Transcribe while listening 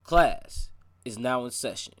Class is now in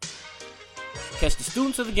session. Catch the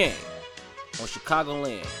students of the game on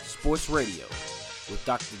Chicagoland Sports Radio with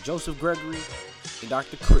Dr. Joseph Gregory and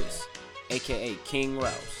Dr. Chris, aka King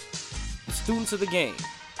Rouse. The students of the game,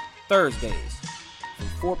 Thursdays from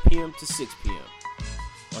 4 p.m. to 6 p.m.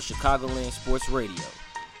 on Chicagoland Sports Radio.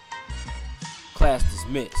 Class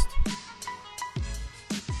dismissed.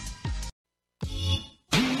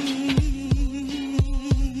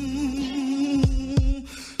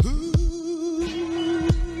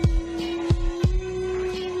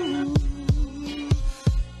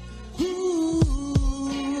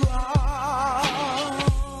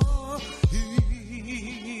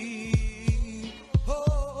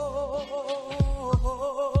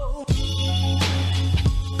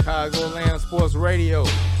 Chicagoland Sports Radio.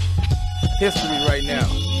 History right now.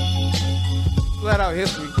 Flat out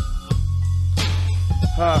history.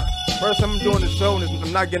 First time I'm doing the show, and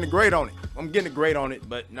I'm not getting a grade on it. I'm getting a grade on it,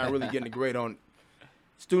 but not really getting a grade on it.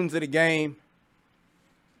 Students of the game.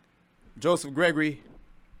 Joseph Gregory.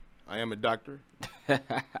 I am a doctor.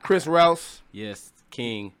 Chris Rouse. Yes,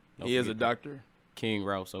 King. He is a doctor. King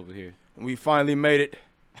Rouse over here. We finally made it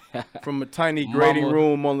from a tiny grading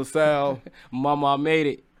room on LaSalle Mama, I made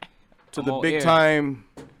it. to the big time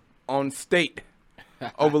on State,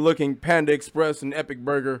 overlooking Panda Express and Epic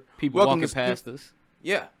Burger. People Welcome walking to past us.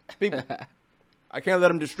 Yeah, people. I can't let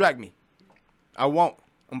them distract me. I won't.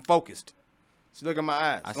 I'm focused. See, look at my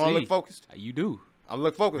eyes. I Don't see. look focused. You do. I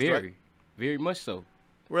look focused, right? Very much so.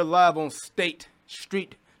 We're live on State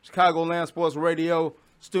Street, Chicagoland Sports Radio.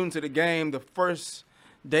 Students of the game, the first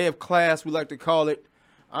day of class, we like to call it.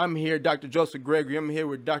 I'm here, Dr. Joseph Gregory. I'm here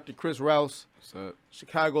with Dr. Chris Rouse. What's up?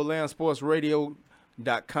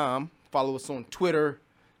 ChicagolandSportsRadio.com. Follow us on Twitter,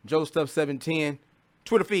 JoeStuff710.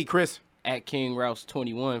 Twitter feed, Chris. At King Rouse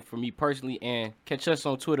 21 for me personally, and catch us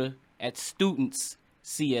on Twitter at Students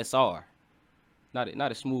CSR. Not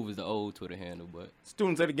as smooth as the old Twitter handle, but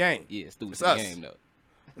Students of the game. yeah, Students It's of the us. game though.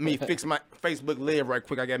 Let me fix my Facebook live right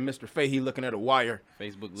quick. I got Mr. Fahey looking at a wire.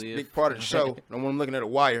 Facebook It's a live. big part of the show. I want him looking at a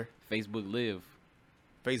wire. Facebook live.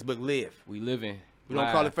 Facebook live. We living. We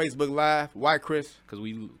don't call it Facebook Live. Why, Chris? Cause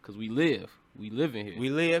we live. We live in here.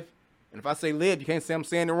 We live. And if I say live, you can't say I'm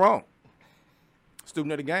saying it wrong.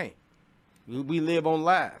 Student of the game. We live on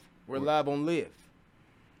live. We're live on live.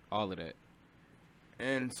 all of that.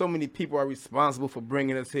 And so many people are responsible for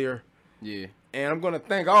bringing us here. Yeah. And I'm going to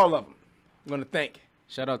thank all of them. I'm going to thank.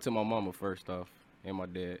 Shout out to my mama first off and my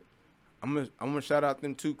dad. I'm gonna shout out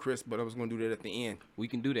them too, Chris, but I was going to do that at the end. We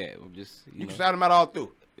can do that. We'll just You can shout them out all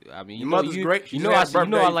through. I mean, Your mother's great. She You just know,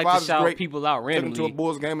 had a I birthday. like Father's to shout great. people out Took randomly. them to a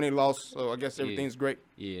Bulls game and they lost, so I guess everything's great.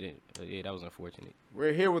 Yeah, that was unfortunate.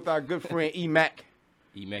 We're here with our good friend E-Mac,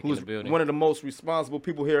 E-Mac in who's the building. one of the most responsible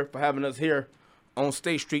people here for having us here on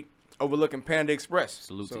State Street overlooking Panda Express.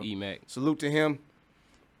 Salute to E-Mac. Salute to him.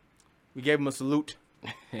 We gave him a salute.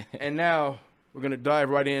 And now we're going to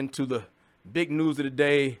dive right into the big news of the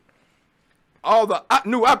day. All the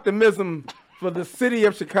new optimism for the city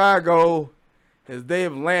of Chicago as they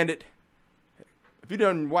have landed. If you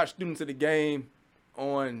didn't watch Students of the Game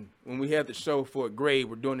on when we had the show for a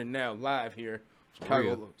grade, we're doing it now live here,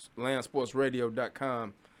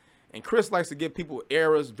 ChicagolandSportsRadio.com. And Chris likes to give people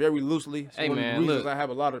errors very loosely. It's Hey, one of man, the reasons look. I have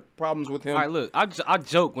a lot of problems with him. All right, look, I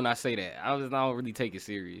joke when I say that. I don't really take it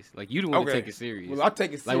serious. Like, you the one to take it serious. Well, I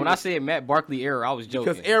take it serious. Like, when I said Matt Barkley error, I was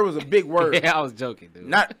joking. Because error is a big word. Yeah, I was joking, dude.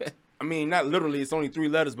 Not literally, it's only 3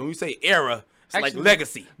 letters, but when we say era, it's Actually, like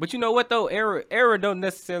legacy. But you know what, though? Error don't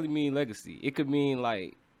necessarily mean legacy. It could mean,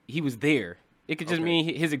 like, he was there. It could just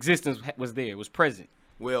mean his existence was there, was present.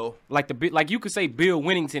 Well, Like you could say Bill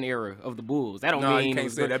Winnington era of the Bulls. That don't no, mean you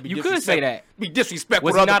can't say that. You could say that. Be disrespectful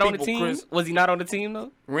Was to he other not people, on the team? Chris. Was he not on the team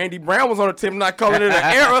though? Randy Brown was on the team, not calling it an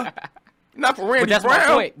era. Not for Randy But that's Brown.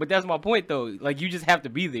 my point. But that's my point though. Like you just have to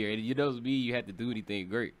be there. You know, you have to do anything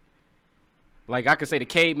great. Like I could say the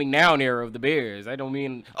Cade McNown era of the Bears. That don't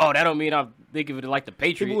mean I'm thinking of it like the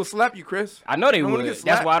Patriots. People will slap you, Chris. I know they You don't wanna would. get That's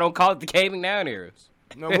slapped. why I don't call it the Cade McNown era.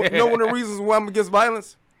 No, you know one of the reasons why I'm against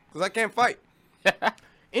violence? Because I can't fight.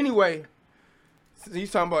 Anyway, since he's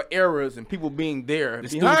talking about eras and people being there. The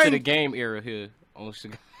students of the game era here on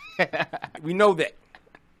Chicago. We know that.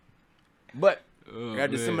 But Oh, I got to man,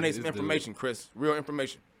 disseminate some this dude. information, Chris. Real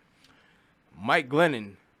information. Mike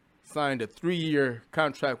Glennon signed a 3-year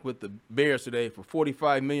contract with the Bears today for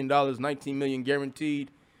 $45 million, $19 million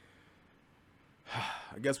guaranteed.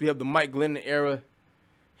 I guess we have the Mike Glennon era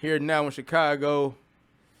here now in Chicago.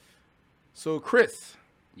 So, Chris,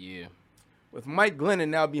 Yeah. with Mike Glennon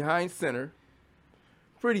now behind center,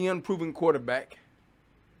 pretty unproven quarterback.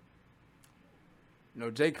 You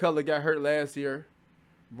know, Jay Cutler got hurt last year.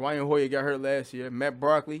 Brian Hoyer got hurt last year. Matt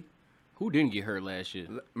Barkley. Who didn't get hurt last year?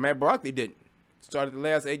 Matt Barkley didn't. Started the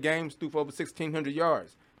last 8 games, threw for over 1,600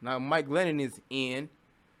 yards. Now Mike Glennon is in,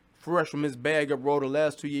 fresh from his bag up road the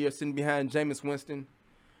last 2 years, sitting behind Jameis Winston.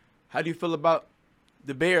 How do you feel about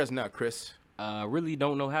the Bears now, Chris? I really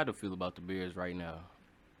don't know how to feel about the Bears right now,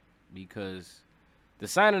 because the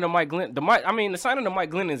signing of Mike Glennon, the signing of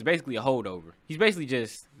Mike Glennon is basically a holdover. He's basically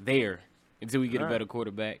just there until we get a better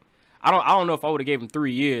quarterback. I don't know if I would have gave him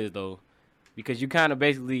 3 years though, because you kind of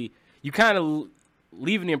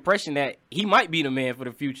leaving the impression that he might be the man for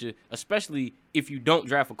the future, especially if you don't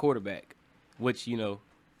draft a quarterback, which, you know,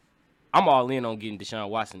 I'm all in on getting Deshaun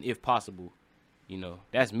Watson if possible. You know,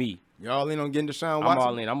 that's me. You're all in on getting Deshaun Watson? I'm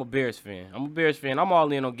all in. I'm a Bears fan. I'm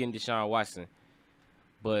all in on getting Deshaun Watson.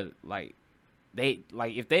 But,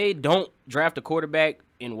 if they don't draft a quarterback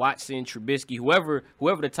in Watson, Trubisky,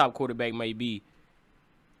 whoever the top quarterback may be,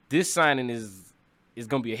 this signing is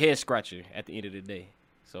going to be a head-scratcher at the end of the day.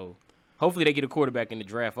 So, hopefully they get a quarterback in the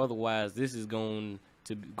draft. Otherwise, this is going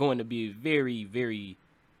to be a very, very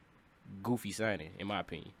goofy signing, in my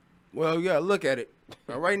opinion. Well, you got to look at it.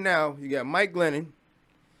 Now, right now, you got Mike Glennon.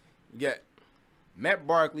 You got Matt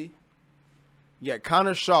Barkley. You got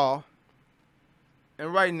Connor Shaw.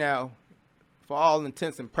 And right now, for all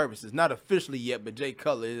intents and purposes, not officially yet, but Jay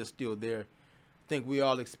Cutler is still there. I think we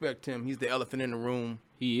all expect him. He's the elephant in the room.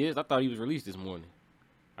 He is? I thought he was released this morning.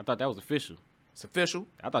 I thought that was official. It's official?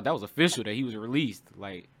 I thought that was official that he was released.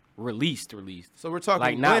 Released. So we're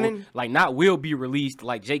talking Glennon? Not will be released,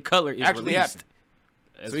 like Jay Cutler is actually released. Happened.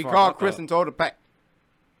 So he called Kristen, told her to pack.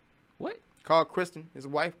 What? Called Kristen, his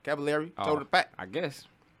wife, Cavallari, told her to pack. I guess.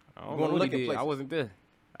 I don't know what he did. I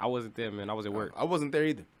wasn't there, man. I was at work. I wasn't there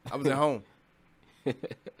either. I was at home.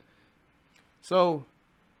 So,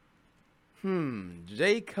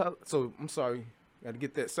 Jay Cutler. So, I'm sorry. Got to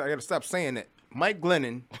get that. So I got to stop saying that. Mike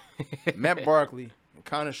Glennon, Matt Barkley, and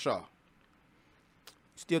Connor Shaw.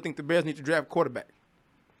 Still think the Bears need to draft a quarterback?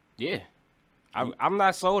 Yeah. I'm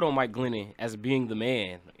not sold on Mike Glennon as being the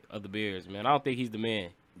man of the Bears, man. I don't think he's the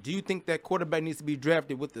man. Do you think that quarterback needs to be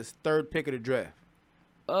drafted with the 3rd pick of the draft?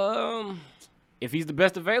 If he's the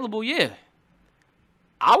best available, yeah.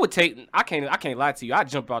 I would take. I can't lie to you. I'd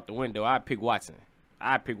jump out the window. I'd pick Watson.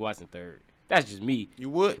 I'd pick Watson 3rd. That's just me. You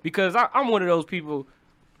would? Because I'm one of those people.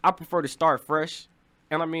 I prefer to start fresh,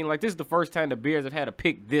 and I mean, this is the first time the Bears have had a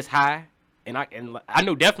pick this high, and I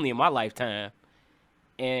know definitely in my lifetime,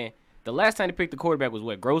 and. The last time they picked the quarterback was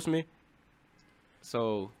Grossman.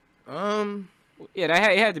 So, yeah,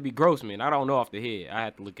 it had to be Grossman. I don't know off the head. I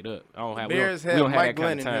had to look it up. Bears have Mike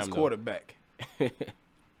Glennon as quarterback.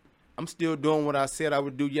 I'm still doing what I said I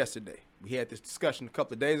would do yesterday. We had this discussion a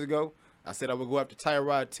couple of days ago. I said I would go after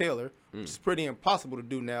Tyrod Taylor, which is pretty impossible to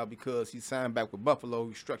do now because he signed back with Buffalo.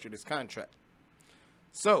 He structured his contract.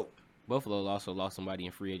 So, Buffalo also lost somebody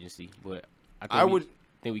in free agency, but I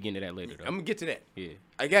think we get into that later, though. I'm going to get to that. Yeah.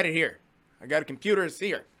 I got it here. I got a computer. It's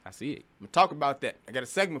here. I see it. I'm going to talk about that. I got a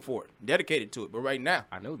segment for it, dedicated to it. But right now,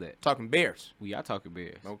 I know that. Talking Bears. We are talking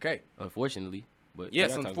Bears. Okay. Unfortunately. But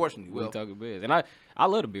yes, unfortunately. We're talking Bears. And I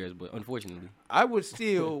love the Bears, but unfortunately. I would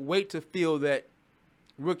still wait to fill that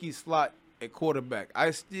rookie slot at quarterback.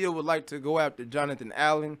 I still would like to go after Jonathan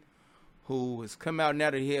Allen, who has come out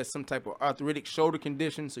now that he has some type of arthritic shoulder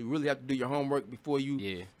condition, so you really have to do your homework before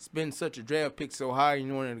you spend such a draft pick so high. You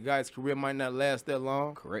know, and the guy's career might not last that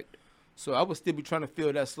long. Correct. So I would still be trying to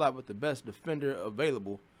fill that slot with the best defender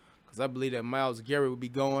available, because I believe that Myles Garrett would be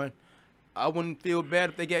going. I wouldn't feel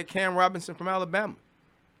bad if they got Cam Robinson from Alabama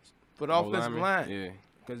for the offensive line. Yeah.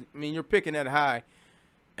 Because, I mean, you're picking that high.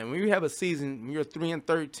 And when you have a season, when you're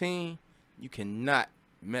 3-13, you cannot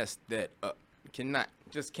mess that up. You cannot.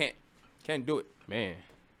 Just can't. Can't do it. Man,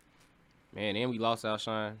 and we lost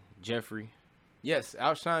Alshon Jeffrey. Yes,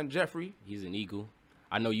 Alshon Jeffrey. He's an Eagle.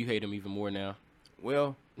 I know you hate him even more now.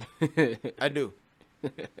 Well, I do.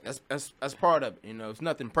 That's part of it. You know, it's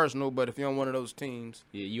nothing personal, but if you're on one of those teams.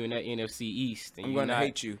 Yeah, you in that NFC East. And I'm going to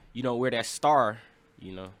hate you. You don't wear that star,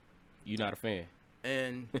 you know, you're not a fan.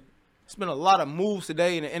 And it's been a lot of moves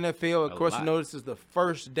today in the NFL. Of course, you know, this is the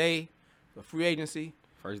first day of free agency.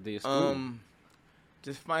 First day of school.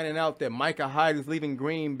 Just finding out that Micah Hyde is leaving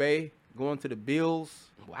Green Bay, going to the Bills.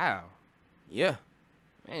 Wow. Yeah.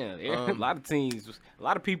 Man, a lot of teams, a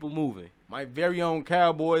lot of people moving. My very own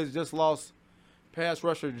Cowboys just lost pass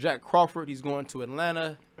rusher Jack Crawford. He's going to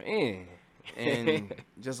Atlanta. Man. And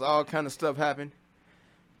just all kind of stuff happened.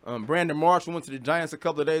 Brandon Marshall went to the Giants a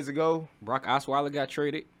couple of days ago. Brock Osweiler got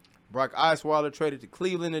traded. Brock Osweiler traded to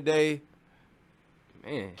Cleveland today.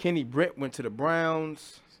 Man. Kenny Britt went to the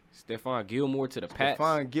Browns. Stephon Gilmore to the Pats.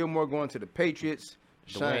 Stephon Gilmore going to the Patriots.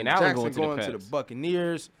 Sean Allen Jackson going to the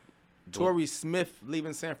Buccaneers. Torrey Smith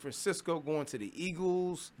leaving San Francisco, going to the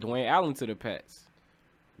Eagles. Dwayne Allen to the Pats.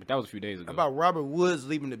 But that was a few days ago. How about Robert Woods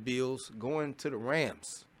leaving the Bills, going to the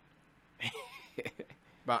Rams?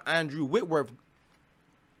 About Andrew Whitworth.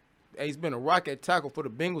 He's been a rocket tackle for the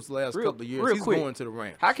Bengals the last couple of years. He's going to the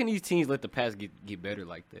Rams. How can these teams let the Pats get better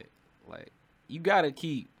like that? Like, you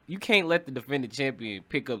can't let the defending champion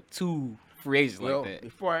pick up 2 free agents like that.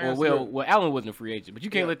 Before I answer well, Allen wasn't a free agent, but you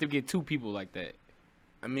can't let them get 2 people like that.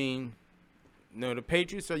 I mean, the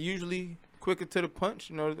Patriots are usually quicker to the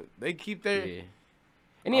punch. They keep their. Yeah.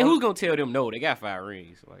 And then who's gonna tell them no? They got 5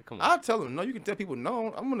 rings. Like, come on. I'll tell them no. You can tell people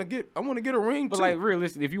no. I want to get a ring but too. Like,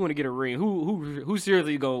 realistically, if you want to get a ring, who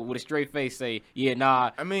seriously go with a straight face say, yeah,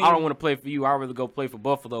 nah, I mean, I don't want to play for you. I'd rather go play for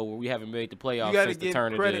Buffalo where we haven't made the playoffs since the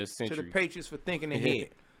turn of the century. To the Patriots for thinking ahead.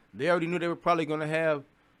 They already knew they were probably gonna have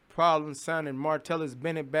problems signing Martellus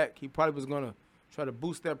Bennett back. He probably was gonna try to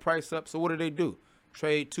boost that price up. So what do?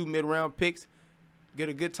 Trade 2 mid-round picks, get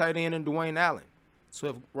a good tight end in Dwayne Allen. So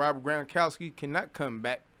if Robert Gronkowski cannot come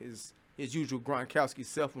back his usual Gronkowski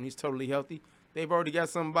self when he's totally healthy, they've already got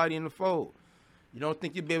somebody in the fold. You don't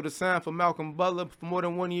think you'll be able to sign for Malcolm Butler for more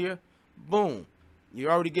than 1 year? Boom. You're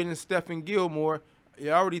already getting Stephen Gilmore.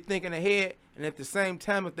 You're already thinking ahead. And at the same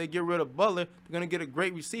time, if they get rid of Butler, they're going to get a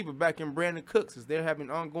great receiver back in Brandon Cooks as they're having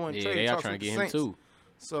ongoing trade talks with the Saints. Yeah, they are trying to get him too.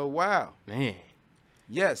 So, wow. Man.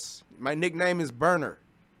 Yes, my nickname is Burner.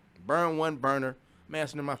 Burn one burner. I'm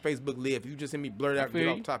answering my Facebook live. If you just hear me blurt out, get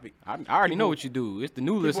off topic. I already know what you do. It's the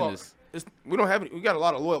new listeners. We got a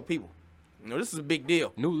lot of loyal people. This is a big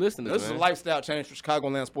deal. New listeners, This is a lifestyle change for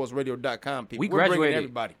ChicagolandSportsRadio.com people. We're bringing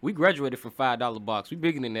everybody. We graduated from $5 box. We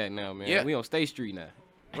bigger than that now, man. Yeah. We on State Street now.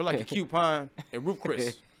 We're like a coupon and Roof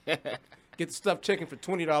Chris. Get the stuffed chicken for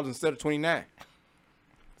 $20 instead of $29.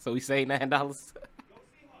 So we save $9.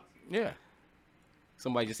 Yeah.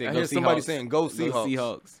 Somebody just said I go hear Seahawks. Somebody saying go Seahawks. Go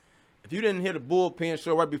Seahawks. If you didn't hear the bullpen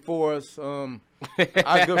show right before us, our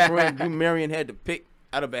good friend Drew Marion had to pick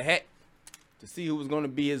out of a hat to see who was going to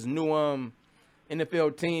be his new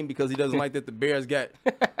NFL team because he doesn't like that the Bears got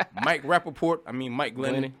Mike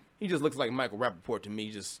Glennon. He just looks like Michael Rappaport to me,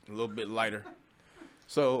 just a little bit lighter.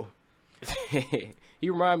 So he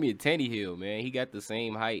remind me of Tannehill, man. He got the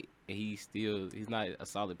same height, and he's not a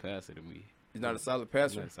solid passer to me. He's not a solid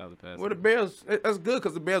passer. He's not a solid passer. Well, the Bears, that's good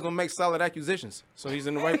because the Bears don't make solid acquisitions, so he's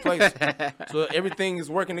in the right place. So everything is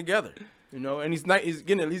working together, And he's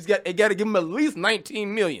getting they got to give him at least $19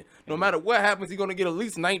 million. No matter what happens, he's gonna get at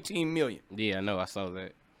least $19 million. Yeah, I know. I saw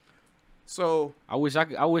that. So I wish I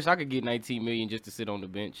could get $19 million just to sit on the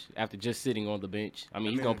bench after just sitting on the bench. I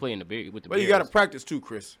mean, he's gonna play in the Bears with the Bears. But you got to practice too,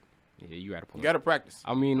 Chris. Yeah, you got to play. You got to practice.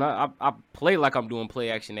 I mean, I play like I'm doing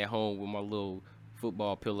play action at home with my little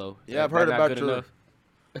football pillow. Yeah, I've heard about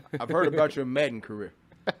your Madden career.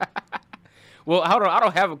 Well, hold on. I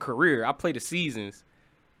don't have a career. I play the seasons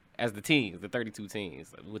as the teams, the 32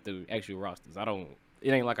 teams with the actual rosters.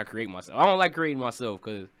 It ain't like I create myself. I don't like creating myself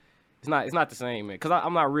because it's not the same, man. Because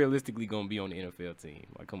I'm not realistically gonna be on the NFL team.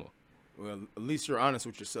 Like, come on. Well, at least you're honest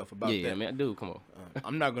with yourself about that. Yeah, man, dude, come on.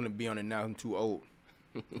 I'm not gonna be on it now. I'm too old.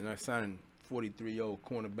 And I'm signing 43-year-old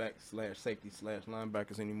cornerback / safety /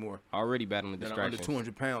 linebackers anymore. Already battling distractions. Under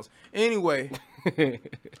 200 pounds. Anyway,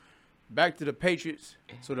 back to the Patriots.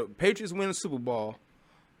 So the Patriots win the Super Bowl.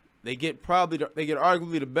 They get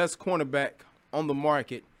arguably the best cornerback on the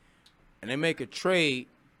market, and they make a trade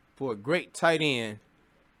for a great tight end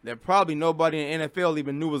that probably nobody in the NFL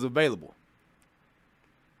even knew was available.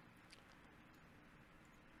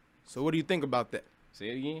 So what do you think about that? Say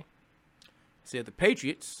it again. Said the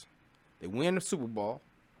Patriots, they win the Super Bowl.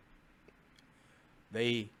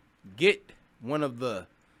 They get one of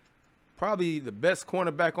probably the best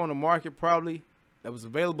cornerback on the market that was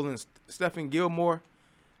available in Stephen Gilmore.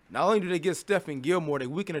 Not only do they get Stephen Gilmore, they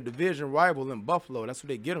weaken a division rival in Buffalo. That's where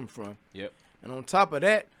they get him from. Yep. And on top of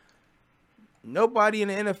that, nobody in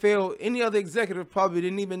the NFL, any other executive probably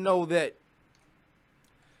didn't even know that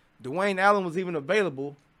Dwayne Allen was even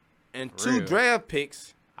available. And 2 draft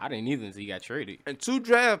picks. I didn't either until he got traded. And 2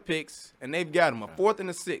 draft picks, and they've got him, a 4th and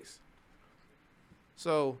a 6th.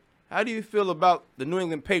 So, how do you feel about the New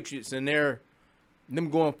England Patriots and them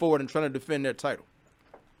going forward and trying to defend their title?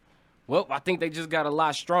 Well, I think they just got a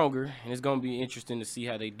lot stronger, and it's going to be interesting to see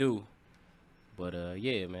how they do. But,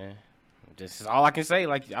 yeah, man. This is all I can say.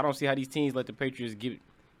 Like, I don't see how these teams let the Patriots get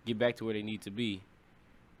back to where they need to be.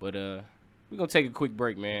 But, we're going to take a quick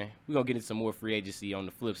break, man. We're going to get into some more free agency on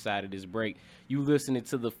the flip side of this break. You listening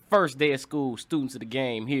to the first day of school, Students of the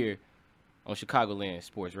Game, here on Chicagoland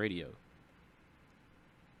Sports Radio.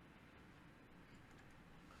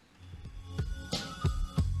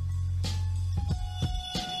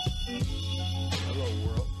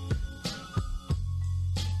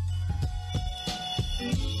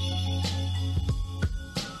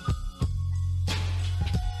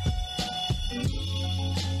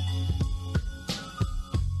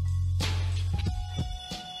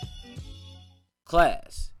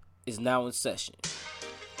 Class is now in session.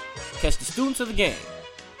 Catch the students of the game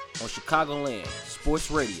on Chicagoland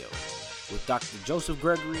Sports Radio with Dr. Joseph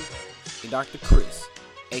Gregory and Dr. Chris,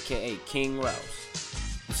 a.k.a. King Rouse.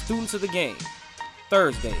 The students of the game,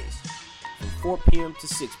 Thursdays from 4 p.m. to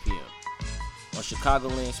 6 p.m. on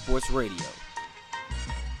Chicagoland Sports Radio.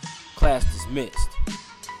 Class dismissed.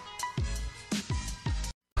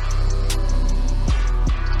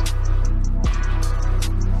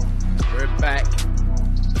 We're back.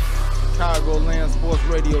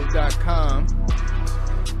 ChicagolandSportsRadio.com.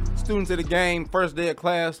 Students of the game, first day of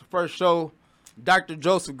class, first show. Dr.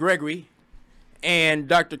 Joseph Gregory and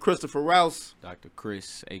Dr. Christopher Rouse. Dr.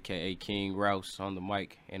 Chris, a.k.a. King Rouse, on the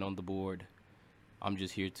mic and on the board. I'm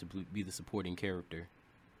just here to be the supporting character.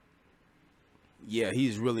 Yeah,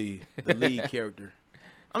 he's really the lead character.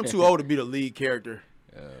 I'm too old to be the lead character.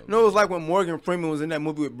 You know, it was like when Morgan Freeman was in that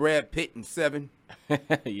movie with Brad Pitt in Seven.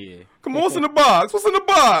 Yeah. Come on, what's in the box? What's in the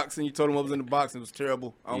box? And you told him what was in the box. It was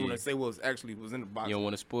terrible. I don't want to say what was in the box. You don't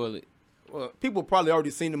want to spoil it? Well, people probably already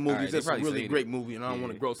seen the movie. Right, It's just a really great movie, and I don't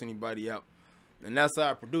want to gross anybody out. And that's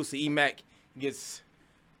our producer, E-Mac. He gets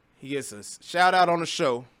a shout out on the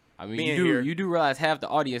show. I mean, you do realize half the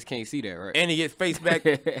audience can't see that, right? And he gets face back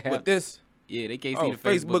with this. Yeah, they can't see the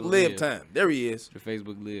Facebook live time. There he is. The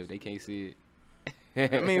Facebook live. They can't see it.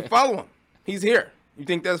 I mean, follow him. He's here. You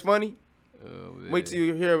think that's funny? Oh, wait till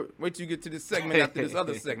you get to this segment after this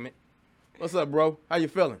other segment. What's up, bro? How you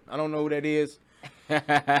feeling? I don't know who that is.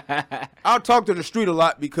 I'll talk to the street a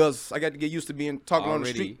lot because I got to get used to talking on the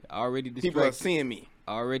street. Already distracted. People are seeing me.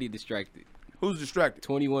 Already distracted. Who's distracted?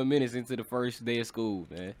 21 minutes into the first day of school,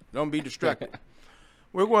 man. Don't be distracted.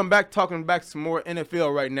 We're going talking back some more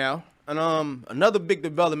NFL right now. And another big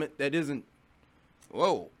development that isn't,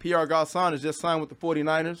 Pierre Garçon has just signed with the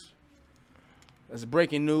 49ers. That's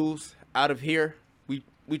breaking news out of here. We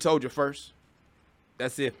told you first.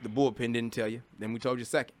 That's if the bullpen didn't tell you. Then we told you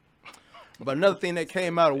second. But another thing that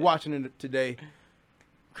came out of Washington today,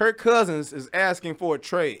 Kirk Cousins is asking for a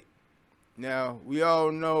trade. Now, we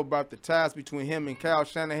all know about the ties between him and Kyle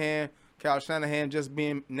Shanahan. Kyle Shanahan just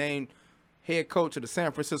being named head coach of the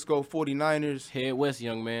San Francisco 49ers. Head west,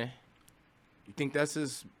 young man. You think that's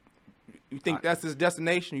his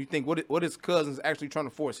destination? You think what is Cousins actually trying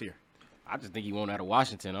to force here? I just think he won't out of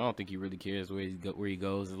Washington. I don't think he really cares where he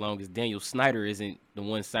goes as long as Daniel Snyder isn't the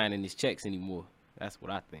one signing his checks anymore. That's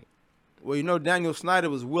what I think. Well, you know, Daniel Snyder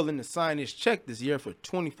was willing to sign his check this year for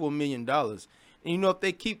 $24 million. And you know, if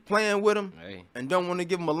they keep playing with him and don't want to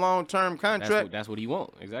give him a long-term contract, that's what he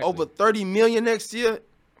wants. Exactly. Over $30 million next year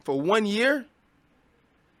for 1 year.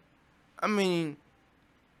 I mean,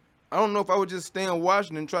 I don't know if I would just stay in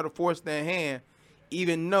Washington and try to force their hand,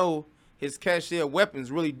 even though his cashier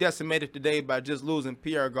weapons really decimated today by just losing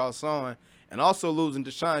Pierre Garçon and also losing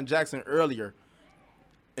Deshaun Jackson earlier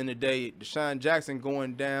in the day. Deshaun Jackson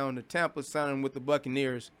going down to Tampa, signing with the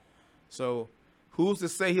Buccaneers. So who's to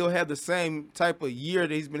say he'll have the same type of year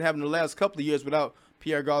that he's been having the last couple of years without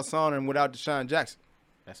Pierre Garçon and without Deshaun Jackson?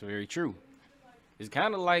 That's very true. It's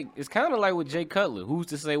kind of like with Jay Cutler. Who's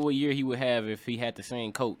to say what year he would have if he had the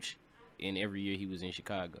same coach in every year he was in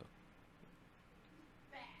Chicago?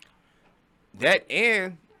 That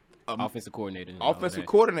and offensive coordinator,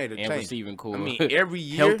 coordinator, and receiving core. I mean, every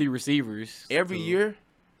year, healthy receivers every year.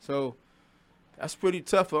 So that's pretty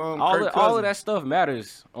tough for all of that stuff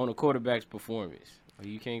matters on a quarterback's performance.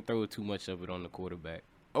 You can't throw too much of it on the quarterback.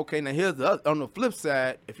 Okay, now here's on the flip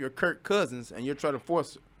side. If you're Kirk Cousins and you're trying to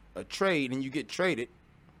force a trade and you get traded,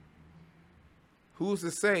 who's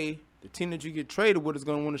to say the team that you get traded with is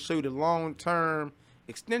going to want to show you the long-term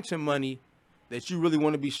extension money that you really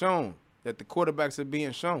want to be shown, that the quarterbacks are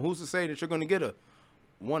being shown? Who's to say that you're going to get a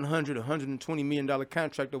 $120 million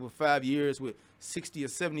contract over 5 years with $60 or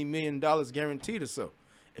 $70 million guaranteed or so?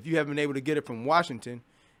 If you haven't been able to get it from Washington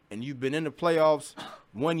and you've been in the playoffs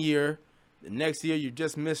 1 year, the next year you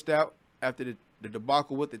just missed out after the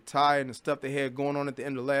debacle with the tie and the stuff they had going on at the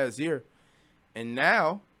end of last year, and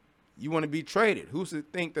now you want to be traded. Who's to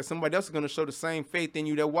think that somebody else is going to show the same faith in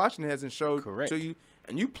you that Washington hasn't showed to you?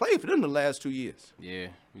 And you played for them the last 2 years. Yeah,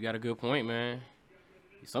 you got a good point, man.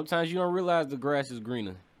 Sometimes you don't realize the grass is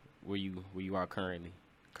greener where you are currently.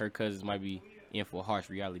 Kirk Cousins might be in for a harsh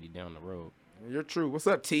reality down the road. You're true. What's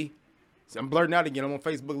up, T? See, I'm blurting out again. I'm on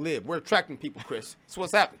Facebook Live. We're attracting people, Chris. That's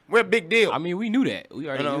what's happening. We're a big deal. I mean, we knew that. We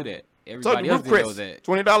already knew that. Everybody else didn't know that.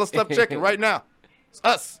 $20 stuff checking right now. It's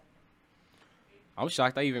us. I'm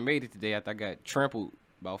shocked I even made it today after I got trampled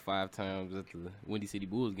about 5 times at the Windy City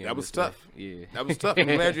Bulls game. That was tough. Yeah. That was tough. I'm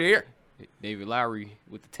glad you're here. David Lowry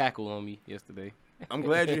with the tackle on me yesterday. I'm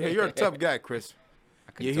glad you're here. You're a tough guy, Chris.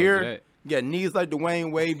 You're here You got knees like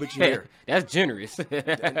Dwayne Wade, but you're here. That's generous.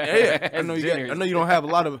 Yeah, I know you don't have a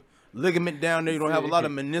lot of ligament down there. You don't have a lot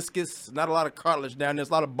of meniscus, not a lot of cartilage down there. There's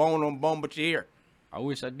a lot of bone on bone, but you're here. I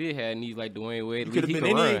wish I did have knees like Dwayne Wade. You could have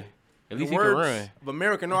been any. At least he could run. Of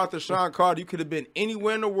American author Sean Carter, you could have been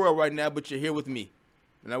anywhere in the world right now, but you're here with me,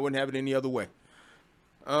 and I wouldn't have it any other way.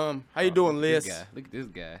 How you doing, Liz? Look at this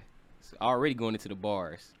guy. It's already going into the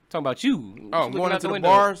bars. Talking about you. Oh, I'm going into the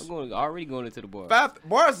bars? Already going into the bars.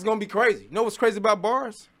 Bars is going to be crazy. You know what's crazy about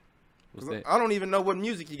bars? What's that? I don't even know what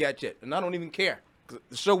music you got yet, and I don't even care. 'Cause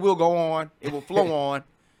the show will go on. It will flow on,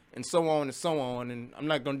 and so on and so on, and I'm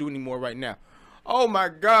not going to do any more right now. Oh, my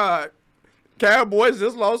God. Cowboys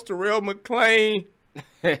just lost to Terrell McClain.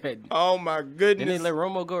 Oh, my goodness. Didn't they let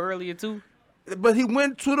Romo go earlier, too? But he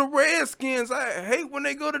went to the Redskins. I hate when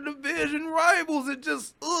they go to division rivals. It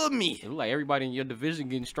just me. It look like everybody in your division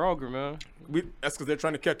getting stronger, man. That's because they're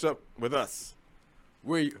trying to catch up with us.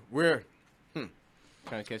 We're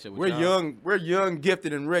trying to catch up with we're young. We're young,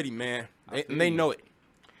 gifted, and ready, man. And they know it.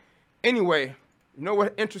 Anyway, you know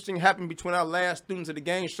what interesting happened between our last Students of the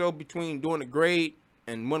Game show, between doing the grade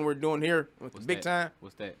and when we're doing here with the big time?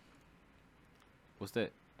 What's that? What's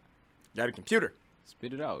that? Got a computer.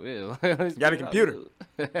 Spit it out. Yeah. Got a computer.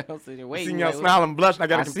 I'm sitting there waiting. Seen y'all smile and blush. I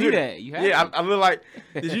got a computer. I see that. I look like.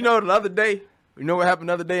 Did you know the other day? You know what happened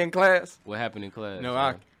the other day in class? What happened in class? No,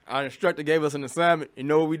 our instructor gave us an assignment. You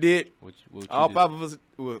know what we did? What All five of us,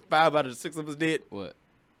 well, 5 out of the 6 of us did. What?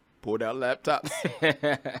 Pulled out laptops.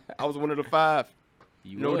 I was one of the 5.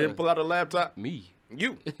 You know who didn't pull out a laptop? Me.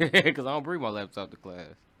 You. Because I don't bring my laptop to class.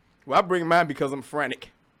 Well, I bring mine because I'm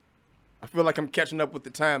frantic. I feel like I'm catching up with the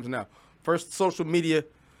times now. First, social media.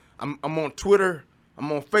 I'm on Twitter.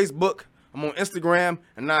 I'm on Facebook. I'm on Instagram.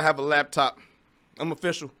 And now I have a laptop. I'm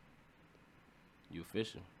official. You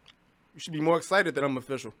official? You should be more excited that I'm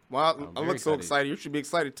official. Well, I look so excited. You should be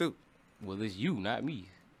excited, too. Well, it's you, not me.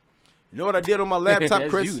 You know what I did on my laptop,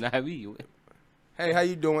 That's Chris? you, not me. Hey, how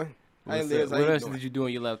you doing? Hey, Liz, what else did you do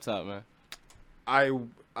on your laptop, man?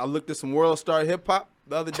 I looked at some World Star Hip Hop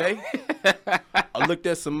the other day. I looked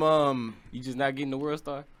at some You just not getting the World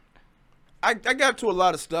Star? I got to a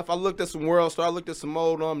lot of stuff. I looked at some World Star. I looked at some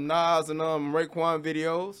old Nas and Raekwon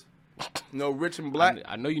videos. You know, Rich and Black.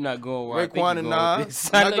 I know you're not going where Raekwon and Nas.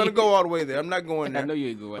 I'm not gonna go all the way there. I'm not going there. I know you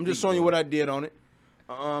ain't going. I'm just showing you what I did on it.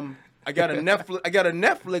 I got a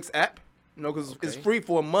Netflix app. You know, because it's free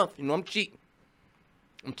for a month. You know, I'm cheap.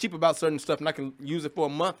 I'm cheap about certain stuff, and I can use it for a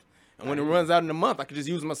month. And when it runs out in a month, I can just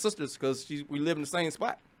use my sister's because we live in the same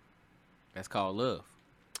spot. That's called love.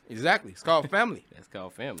 Exactly. It's called family. That's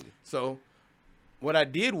called family. So, what I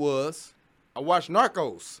did was, I watched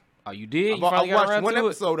Narcos. Oh, you did? I watched one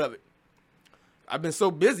episode of it. I've been so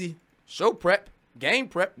busy. Show prep, game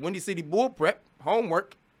prep, Windy City Bull prep,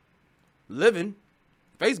 homework, living,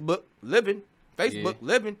 Facebook, living,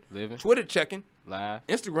 living, Twitter checking, live,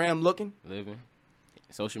 Instagram looking, living,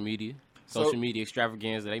 social media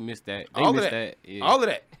extravaganza. They missed that. All of that.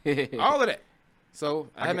 All of that. So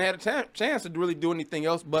I haven't had a chance to really do anything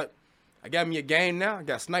else, but I got me a game now. I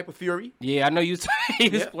got Sniper Fury. Yeah, I know you was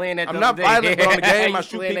playing that. I'm not violent, but on the game, I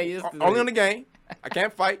shoot people. Only on the game. I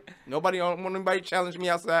can't fight. Nobody don't want anybody to challenge me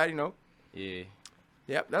outside, you know. Yeah.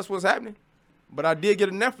 Yep, that's what's happening. But I did get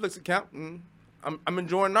a Netflix account, and I'm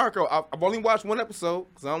enjoying Narco. I've only watched one episode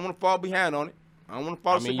because I don't want to fall behind on it. I don't want to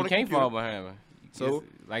fall asleep on the computer. You can't fall behind, man. So,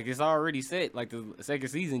 it's already set. Like, the second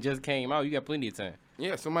season just came out. You got plenty of time.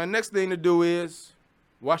 Yeah, so my next thing to do is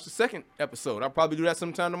watch the second episode. I'll probably do that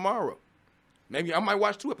sometime tomorrow. Maybe I might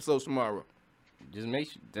watch 2 episodes tomorrow. Just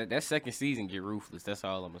make sure that second season get ruthless. That's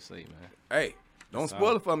all I'm going to say, man. Hey, don't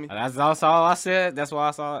spoil it for me. That's all I said. That's all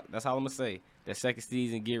I'm going to say. That second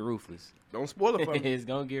season get ruthless. Don't spoil it for me. It's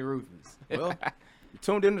going to get ruthless. Well, you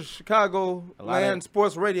tuned in to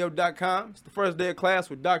ChicagolandSportsRadio.com. It's the first day of class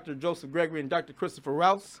with Dr. Joseph Gregory and Dr. Christopher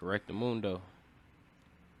Rouse. Correct the mundo.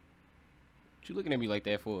 What you looking at me like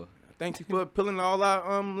that for? Thank you for appealing to all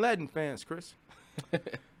our Latin fans, Chris.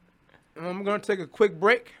 I'm going to take a quick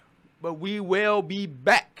break, but we will be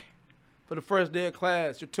back for the first day of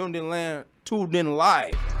class. You're tuned in live,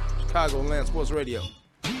 Chicagoland Sports Radio.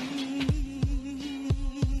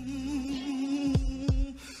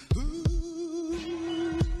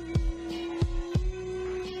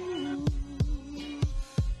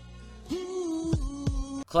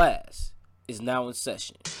 Class is now in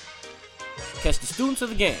session. Catch the students of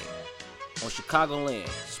the game on Chicagoland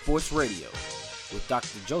Sports Radio with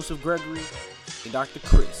Dr. Joseph Gregory and Dr.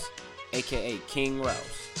 Chris, a.k.a. King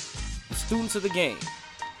Rouse. The students of the game,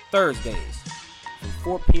 Thursdays from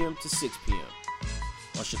 4 p.m. to 6 p.m.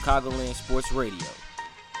 on Chicagoland Sports Radio.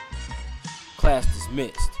 Class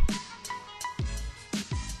dismissed.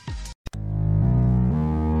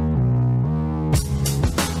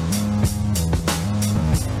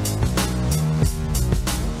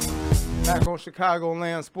 on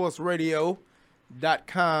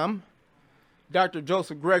ChicagolandSportsRadio.com. Dr.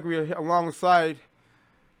 Joseph Gregory alongside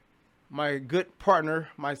my good partner,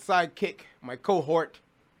 my sidekick, my cohort,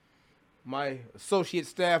 my associate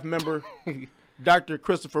staff member, Dr.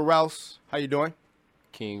 Christopher Rouse. How you doing?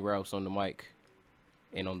 King Rouse on the mic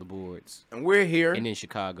and on the boards. And we're here. And in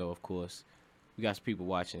Chicago, of course. We got some people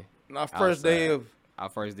watching. Our first day of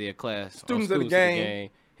class. Students of the game.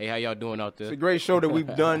 Hey, how y'all doing out there? It's a great show that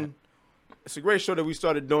we've done. It's a great show that we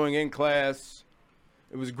started doing in class.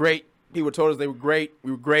 It was great. People told us they were great.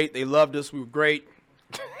 We were great. They loved us. We were great.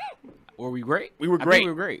 Were we great? We were great. I think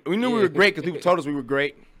we were great. We knew we were great because people told us we were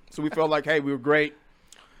great. So we felt like, hey, we were great.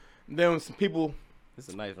 And then some people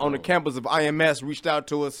on the campus of IMS reached out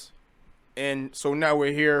to us. And so now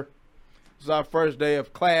we're here. It's our first day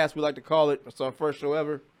of class, we like to call it. It's our first show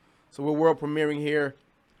ever. So we're world premiering here.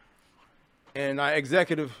 And our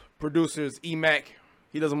executive producer is EMAC.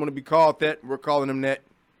 He doesn't want to be called that. We're calling him that.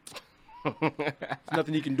 There's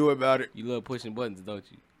nothing you can do about it. You love pushing buttons, don't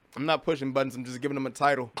you? I'm not pushing buttons. I'm just giving him a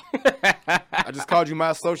title. I just called you my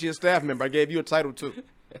associate staff member. I gave you a title, too.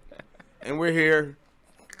 And we're here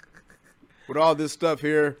with all this stuff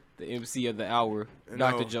here. The MC of the hour,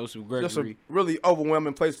 Dr. Joseph Gregory. Just a really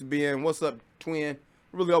overwhelming place to be in. What's up, twin?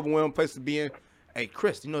 Really overwhelming place to be in. Hey,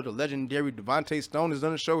 Chris, you know the legendary Devontae Stone has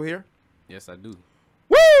done a show here? Yes, I do.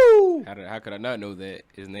 Woo! How could I not know that?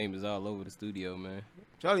 His name is all over the studio, man. I'm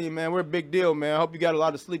telling you, man, we're a big deal, man. I hope you got a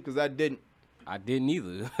lot of sleep because I didn't. I didn't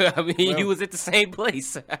either. I mean, you was at the same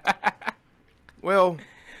place. Well,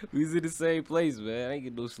 we was in the same place, man. I ain't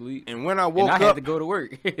get no sleep. And when I woke and up, I had to go to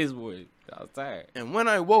work. His boy, I was tired. And when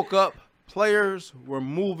I woke up, players were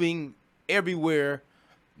moving everywhere.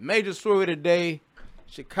 Major story today: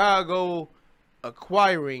 Chicago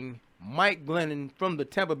acquiring Mike Glennon from the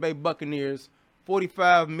Tampa Bay Buccaneers,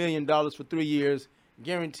 $45 million for 3 years,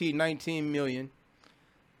 guaranteed $19 million.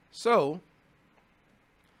 So,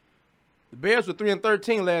 the Bears were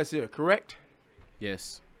 3-13 last year, correct?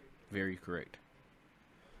 Yes, very correct.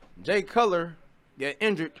 Jay Cutler got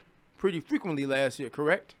injured pretty frequently last year,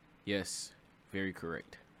 correct? Yes, very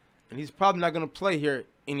correct. And he's probably not going to play here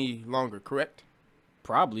any longer, correct?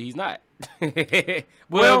 Probably he's not.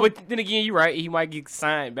 well, but then again, you're right. He might get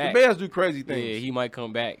signed back. The Bears do crazy things. Yeah, he might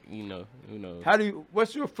come back. You know, who knows?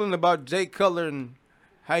 What's your feeling about Jay Cutler and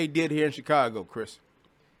how he did here in Chicago, Chris?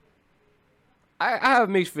 I have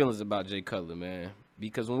mixed feelings about Jay Cutler, man.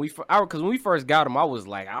 Because when we first got him, I was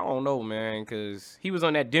like, I don't know, man, because he was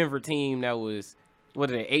on that Denver team that was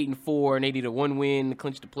 8-4, and they needed one win to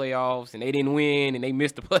clinch the playoffs, and they didn't win, and they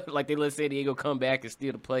missed the play. Like they let San Diego come back and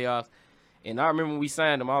steal the playoffs. And I remember when we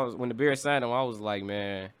signed him, when the Bears signed him, I was like,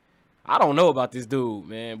 man, I don't know about this dude,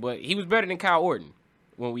 man, but he was better than Kyle Orton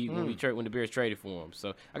when the Bears traded for him.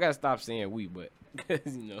 So I gotta stop saying we, but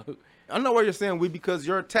you know. I know why you're saying we because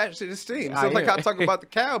you're attached to this team. So like I talk about the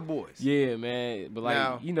Cowboys. Yeah, man. But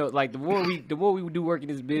like you know, like the more we do work in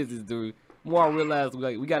this business, dude, the more I realize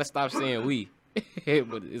we gotta stop saying we.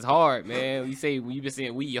 But it's hard, man. You've been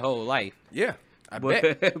saying we your whole life. Yeah, I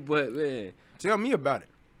bet. But man, tell me about it.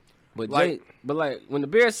 But when the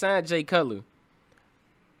Bears signed Jay Cutler,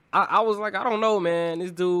 I was like, I don't know, man.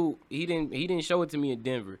 This dude, he didn't show it to me in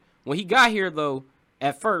Denver. When he got here though,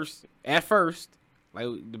 at first,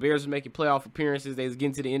 like the Bears was making playoff appearances, they was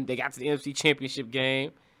getting to the end. They got to the NFC Championship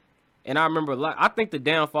game, and I remember I think the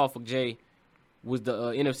downfall for Jay was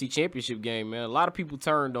the NFC Championship game, man. A lot of people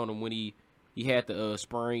turned on him when he had the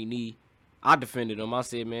sprained knee. I defended him. I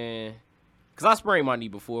said, man, because I sprained my knee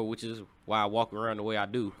before, which is why I walk around the way I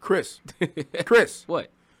do. Chris, what?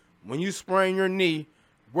 When you sprain your knee,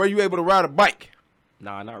 were you able to ride a bike?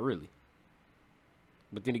 Nah, not really.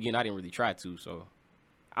 But then again, I didn't really try to, so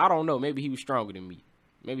I don't know. Maybe he was stronger than me.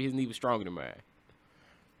 Maybe his knee was stronger than mine.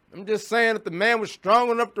 I'm just saying if the man was strong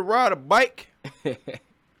enough to ride a bike, go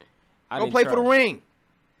play for the ring.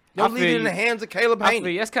 Don't leave it in the hands of Caleb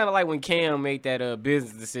Haney. That's kind of like when Cam made that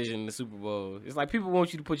business decision in the Super Bowl. It's like people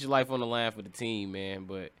want you to put your life on the line for the team, man.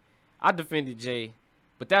 But I defended Jay.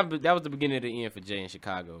 But that was the beginning of the end for Jay in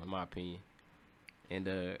Chicago, in my opinion. And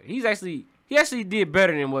he actually did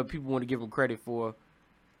better than what people want to give him credit for.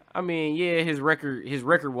 I mean, yeah, his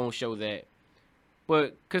record won't show that.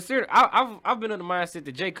 But consider, I've been in the mindset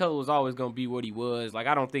that Jay Cutler was always going to be what he was. Like,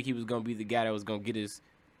 I don't think he was going to be the guy that was going to get us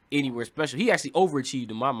anywhere special. He actually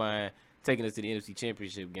overachieved in my mind, taking us to the NFC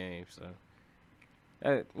Championship game.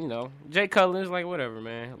 So, you know, Jay Cutler is like, whatever,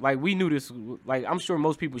 man. Like, we knew this. Like, I'm sure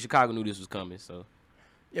most people in Chicago knew this was coming. So,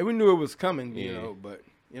 yeah, we knew it was coming, you know, but,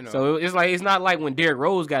 you know. So, it's not like when Derrick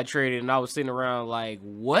Rose got traded and I was sitting around like,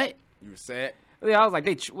 what? You were sad? Yeah, I was like,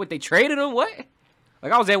 they traded him? What?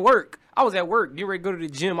 Like, I was at work. I was at work, getting ready to go to the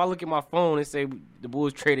gym. I look at my phone and say the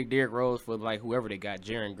Bulls traded Derrick Rose for like whoever they got,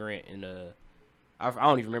 Jaren Grant and I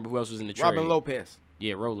don't even remember who else was in the trade. Robin Lopez.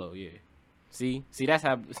 Yeah, Rolo. Yeah. See, that's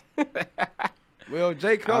how. Well,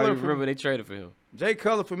 Jay Cutler. I don't even remember they traded for him. Jay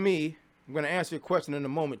Cutler for me. I'm gonna answer your question in a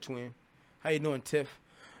moment, twin. How you doing, Tiff?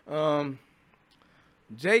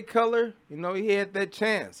 Jay Cutler, you know, he had that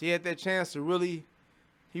chance. He had that chance to really.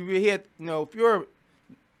 He had, you know,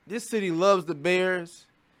 this city loves the Bears,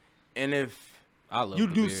 and if you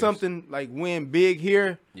do something like win big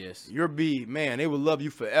here, yes, man, they will love you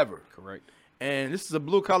forever. Correct. And this is a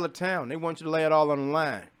blue collar town. They want you to lay it all on the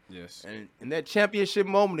line. Yes. And in that championship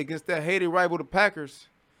moment against that hated rival, the Packers,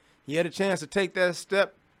 he had a chance to take that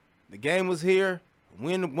step. The game was here,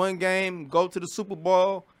 win one game, go to the Super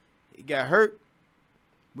Bowl. He got hurt.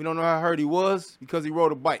 We don't know how hurt he was because he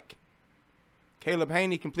rode a bike. Caleb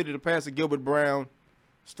Haney completed a pass to Gilbert Brown.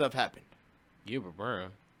 Stuff happened. Gilbert Brown?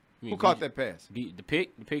 Who caught that pass? The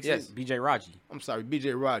pick? The pick? Yes. B.J. Raji. I'm sorry,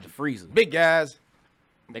 B.J. Raji. The freezer. Big guys.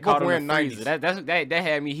 They called him the freezer. That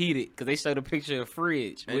had me heated because they showed a picture of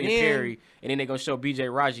Fridge, William Perry, and then they're going to show B.J.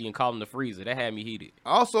 Raji and call him the freezer. That had me heated.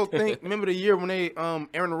 I also think, remember the year when they,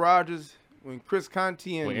 Aaron Rodgers, when Chris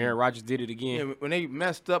Conte and... When Aaron Rodgers did it again. Yeah, when they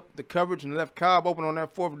messed up the coverage and left Cobb open on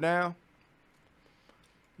that 4th down.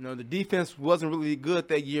 You know, the defense wasn't really good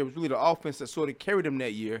that year. It was really the offense that sort of carried them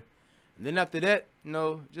that year. And then after that, you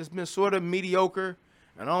know, just been sort of mediocre.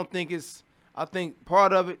 And I think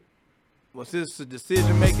part of it was his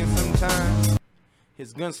decision-making sometimes,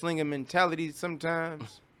 his gunslinging mentality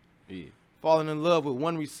sometimes, falling in love with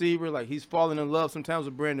one receiver. Like he's falling in love sometimes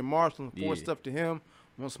with Brandon Marshall and forced stuff to him.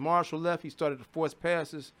 Once Marshall left, he started to force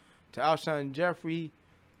passes to Alshon Jeffrey,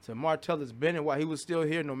 to Martellus Bennett while he was still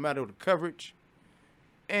here, no matter the coverage.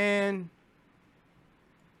 And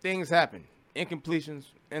things happen. Incompletions,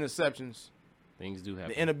 interceptions. Things do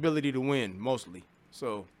happen. The inability to win, mostly.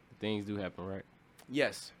 So things do happen, right?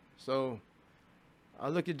 Yes. So I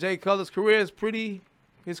look at Jay Cutler's career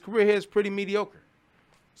his career here is pretty mediocre.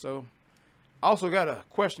 So I also got a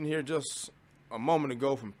question here just a moment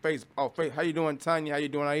ago from Facebook. How you doing, Tanya? How you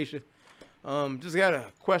doing, Aisha? Just got a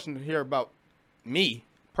question here about me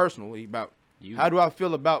personally, about you. How do I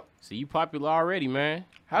feel about... See, you popular already, man.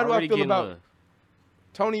 How do I feel about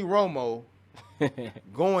Tony Romo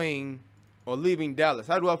going or leaving Dallas?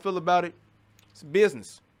 How do I feel about it? It's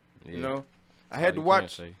business. Yeah. You know? I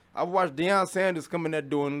watched Deion Sanders come in that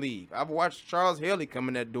door and leave. I've watched Charles Haley come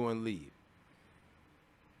in that door and leave.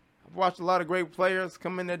 I've watched a lot of great players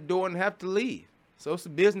come in that door and have to leave. So it's a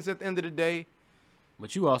business at the end of the day.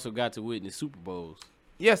 But you also got to witness Super Bowls.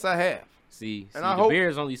 Yes, I have. See, the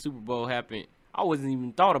Bears' only Super Bowl happened. I wasn't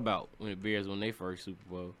even thought about when the Bears won their first Super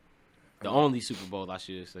Bowl. The only Super Bowl, I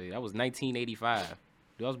should say. That was 1985.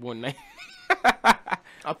 Dude, I was born in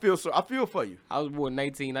I feel for you. I was born in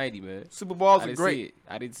 1990, man. Super Bowls are great.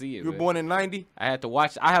 I didn't see it. You were born in 90? I have to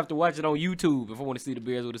watch it on YouTube if I want to see the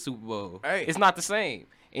Bears with the Super Bowl. Hey. It's not the same.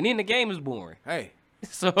 And then the game is boring. Hey.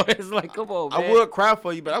 So it's like, come on, man. I would cry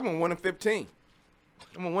for you, but I'm going to win in 15.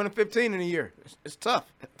 I'm going to win in 15 in a year. It's tough.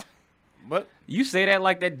 But you say that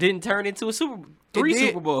like that didn't turn into a Super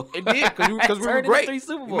Bowl. It did because we were great.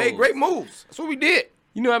 We made great moves. That's what we did.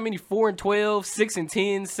 You know how many 4-12,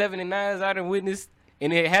 6-10, 7-9s I done witnessed,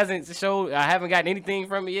 and it hasn't showed. I haven't gotten anything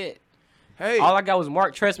from it yet. Hey, all I got was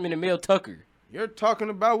Mark Trestman and Mel Tucker. You're talking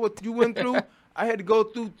about what you went through. I had to go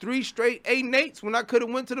through 3 straight 8-8s when I could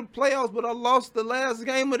have went to the playoffs, but I lost the last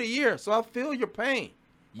game of the year. So I feel your pain.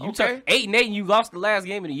 You took 8-8 and you lost the last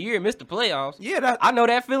game of the year and missed the playoffs. Yeah, I know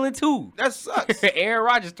that feeling too. That sucks. Aaron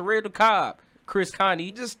Rodgers, Terrell Cobb, Chris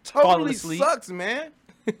Conte just totally sucks, man.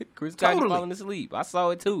 Chris Conte falling asleep. I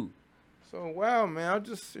saw it too. So wow, man. I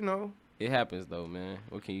just it happens though, man.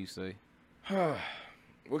 What can you say?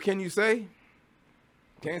 What can you say?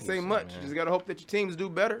 Can't say much. You just gotta hope that your teams do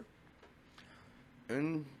better,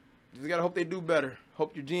 and you just gotta hope they do better.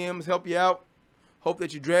 Hope your GMs help you out. Hope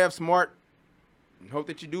that you draft smart. And hope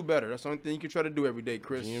that you do better. That's the only thing you can try to do every day,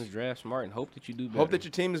 Chris. GMs draft smart and hope that you do better. Hope that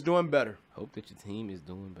your team is doing better. Hope that your team is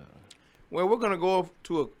doing better. Well, we're gonna go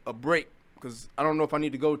to a break because I don't know if I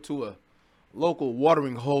need to go to a local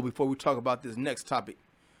watering hole before we talk about this next topic.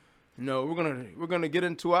 No, we're gonna get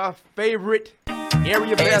into our favorite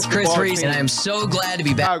area basketball. It's Chris Reese, and I am so glad to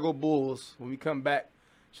be back. Chicago Bulls. When we come back,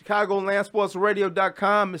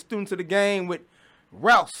 ChicagolandSportsRadio.com is Students of the Game with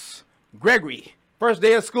Rouse Gregory. First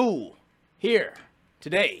day of school here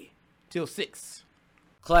today till 6.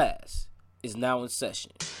 Class is now in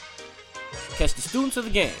session. Catch the Students of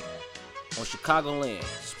the Game on Chicagoland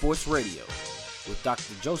Sports Radio with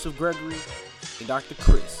Dr. Joseph Gregory and Dr.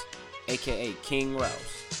 Chris, a.k.a. King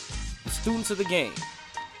Rouse. The Students of the Game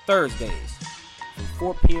Thursdays from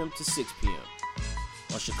 4 p.m. to 6 p.m.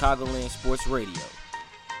 on Chicagoland Sports Radio.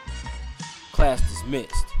 Class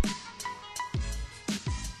dismissed.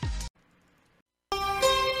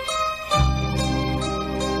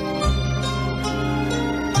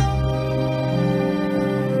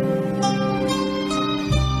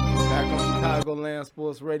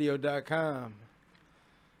 ChicagolandSportsRadio.com.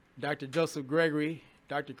 Dr. Joseph Gregory,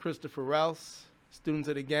 Dr. Christopher Rouse, students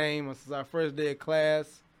of the game. This is our first day of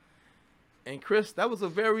class. And Chris, that was a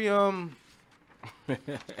very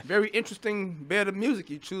very interesting bed of music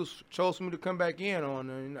you chose for me to come back in on.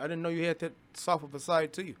 And I didn't know you had that soft of a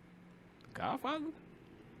side to you. Godfather?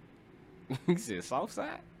 You said soft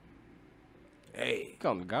side? Hey.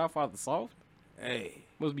 Call the Godfather soft? Hey.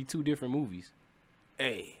 Must be two different movies.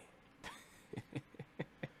 Hey.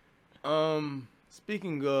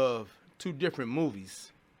 Speaking of two different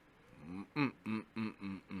movies. You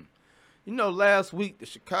know, last week the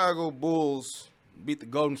Chicago Bulls beat the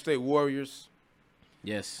Golden State Warriors.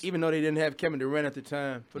 Yes. Even though they didn't have Kevin Durant at the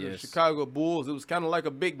time. For the Chicago Bulls, it was kind of like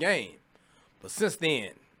a big game. But since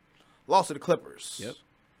then, lost to the Clippers. Yep.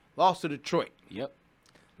 Lost to Detroit. Yep.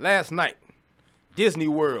 Last night, Disney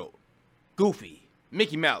World, Goofy,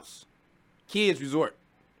 Mickey Mouse, Kids Resort,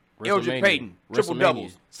 LJ Payton, triple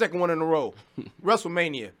doubles, second one in a row.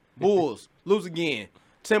 WrestleMania, Bulls, lose again,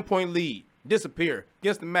 10-point lead, disappear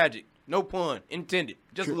against the Magic. No pun intended,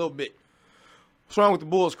 just a little bit. What's wrong with the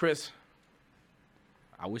Bulls, Chris?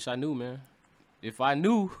 I wish I knew, man. If I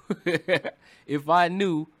knew,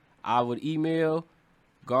 I would email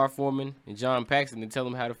Gar Forman and John Paxson and tell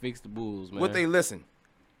them how to fix the Bulls, man. Would they listen?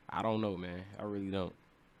 I don't know, man. I really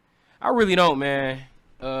don't, man.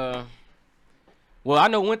 Well, I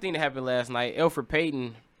know one thing that happened last night. Elfrid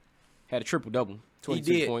Payton had a triple-double.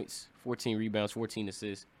 22 points, 14 rebounds, 14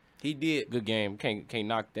 assists. He did. Good game. Can't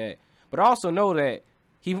knock that. But I also know that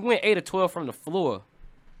he went 8 of 12 from the floor.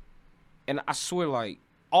 And I swear, like,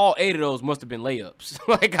 all 8 of those must have been layups.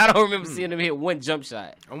 Like, I don't remember seeing him hit one jump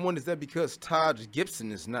shot. I wonder, is that because Taj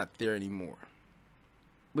Gibson is not there anymore?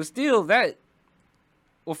 But still, that...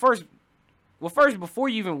 Well, first, before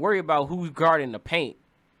you even worry about who's guarding the paint,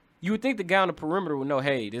 you would think the guy on the perimeter would know,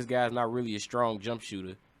 hey, this guy's not really a strong jump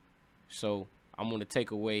shooter. So I'm going to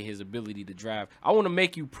take away his ability to drive. I want to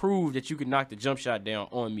make you prove that you can knock the jump shot down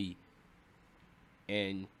on me.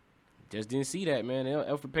 And just didn't see that, man.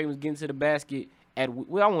 Elfrid Payton was getting to the basket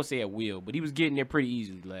well, I won't say at will, but he was getting there pretty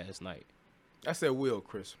easily last night. I said will,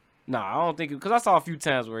 Chris. Nah, I don't think it, because I saw a few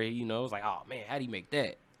times where he, it was like, oh, man, how'd he make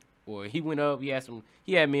that? Or he went up, he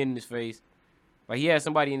had men in his face. Like, he had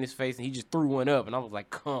somebody in his face, and he just threw one up, and I was like,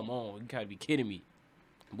 come on, you gotta be kidding me.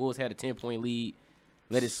 The Bulls had a 10-point lead,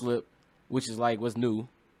 let it slip, which is like what's new.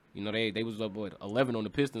 They was up, 11 on the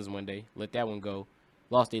Pistons one day, let that one go.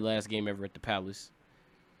 Lost their last game ever at the Palace.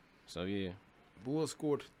 So, yeah. Bulls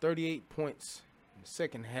scored 38 points in the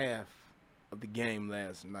second half of the game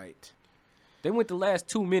last night. They went the last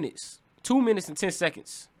 2 minutes. 2 minutes and 10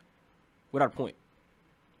 seconds without a point.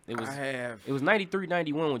 It was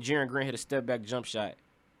 93-91 when Jaren Grant hit a step-back jump shot.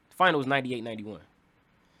 The final was 98-91.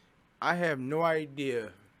 I have no idea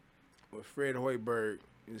what Fred Hoiberg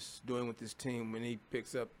is doing with this team when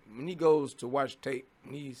he goes to watch tape,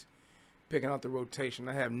 when he's picking out the rotation.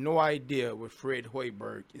 I have no idea what Fred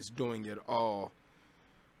Hoiberg is doing at all.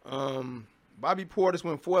 Bobby Portis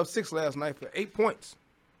went 4 of 6 last night for 8 points.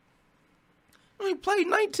 He played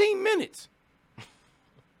 19 minutes.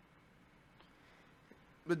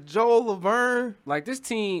 But Joel Laverne, like this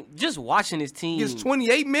team, just watching this team, gets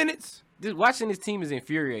 28 minutes. Just watching this team is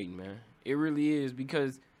infuriating, man. It really is,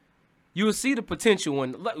 because you will see the potential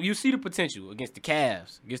against the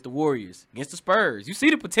Cavs, against the Warriors, against the Spurs. You see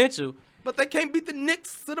the potential, but they can't beat the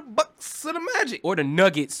Knicks, or the Bucks, or the Magic, or the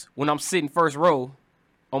Nuggets when I'm sitting first row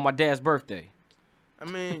on my dad's birthday. I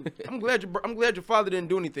mean, I'm glad your father didn't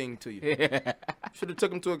do anything to you. Should have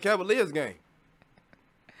took him to a Cavaliers game.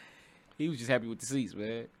 He was just happy with the seats,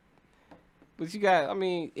 man. But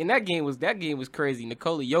and that game was crazy.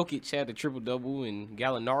 Nikola Jokic had a triple-double, and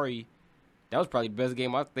Gallinari, that was probably the best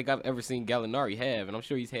game I think I've ever seen Gallinari have, and I'm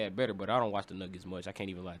sure he's had better, but I don't watch the Nuggets much. I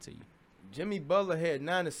can't even lie to you. Jimmy Butler had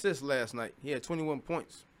 9 assists last night. He had 21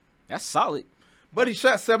 points. That's solid. But he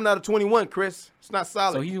shot 7 out of 21, Chris. It's not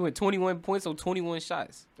solid. So he went 21 points on 21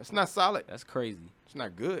 shots. That's not solid. That's crazy. It's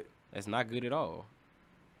not good. That's not good at all.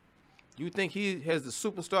 You think he has the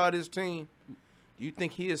superstar of his team? Do you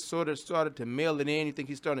think he has sort of started to mail it in? You think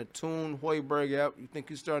he's starting to tune Hoiberg out? You think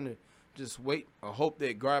he's starting to just wait or hope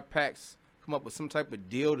that Garpax come up with some type of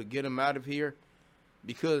deal to get him out of here?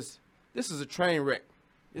 Because this is a train wreck.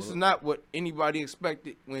 This is not what anybody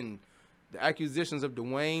expected when the accusations of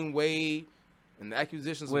Dwayne Wade And the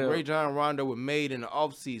acquisitions of Rajon Rondo were made in the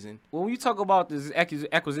offseason. Well, when you talk about this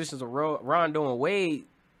acquisitions of Rondo and Wade,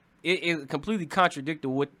 it completely contradicted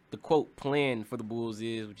what the, quote, plan for the Bulls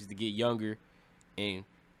is, which is to get younger and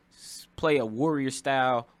play a warrior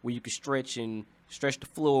style where you can stretch the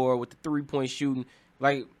floor with the three-point shooting.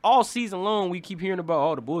 Like, all season long, we keep hearing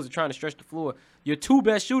about, the Bulls are trying to stretch the floor. Your two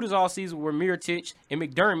best shooters all season were Mirotic and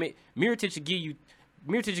McDermott. Mirotic will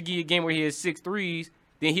give you a game where he has 6 threes.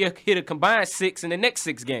 Then he'll hit a combined 6 in the next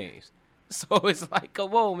 6 games. So it's like,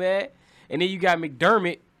 come on, man. And then you got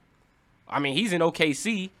McDermott. I mean, he's in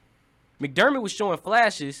OKC. McDermott was showing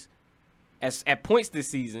flashes at points this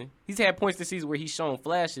season. He's had points this season where he's shown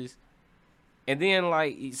flashes. And then,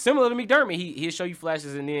 like, similar to McDermott, he'll show you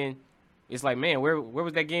flashes, and then it's like, man, where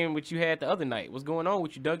was that game which you had the other night? What's going on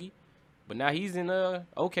with you, Dougie? But now he's in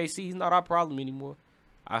OKC. He's not our problem anymore.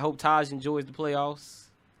 I hope Taj enjoys the playoffs.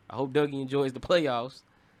 I hope Dougie enjoys the playoffs.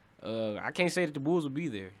 I can't say that the Bulls will be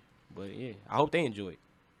there, but yeah, I hope they enjoy it.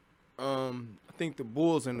 I think the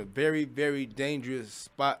Bulls are in a very, very dangerous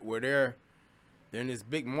spot where they're in this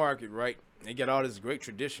big market, right? They got all this great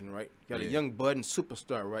tradition, right? Got a young budding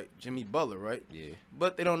superstar, right? Jimmy Butler, right? Yeah.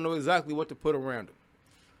 But they don't know exactly what to put around him.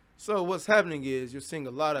 So what's happening is you're seeing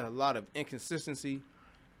a lot of inconsistency.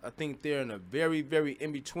 I think they're in a very, very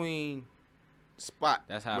in between spot.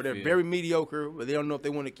 That's how where they're very mediocre, where they don't know if they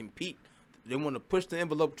want to compete. They want to push the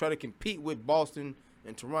envelope, try to compete with Boston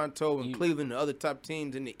and Toronto and Cleveland and other top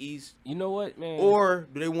teams in the East. You know what, man? Or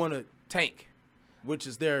do they want to tank, which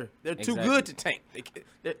is they're too good to tank.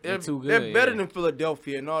 They're too good. They're better than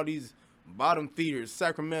Philadelphia and all these bottom feeders,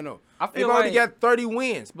 Sacramento. They've already got 30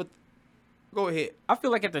 wins, but go ahead. I feel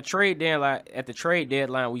like at the trade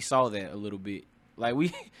deadline, we saw that a little bit. I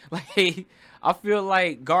feel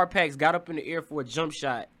like Garpax got up in the air for a jump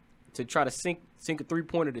shot to try to sink a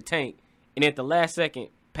three-pointer to tank. And at the last second,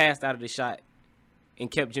 passed out of the shot and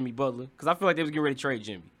kept Jimmy Butler. Because I feel like they was getting ready to trade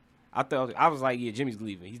Jimmy. I was like, yeah, Jimmy's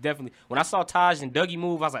leaving. He's definitely – when I saw Taj and Dougie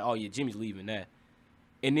move, I was like, oh, yeah, Jimmy's leaving that.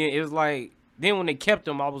 And then it was like – then when they kept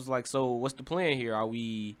him, I was like, so what's the plan here? Are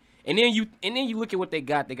we – and then you look at what they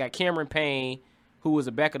got. They got Cameron Payne, who was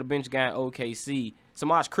a back-of-the-bench guy in OKC.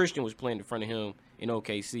 Samaj Christian was playing in front of him in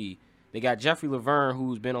OKC. They got Jeffrey Laverne,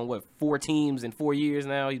 who's been on, 4 teams in 4 years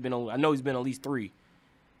now. I know he's been on at least 3.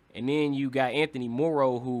 And then you got Anthony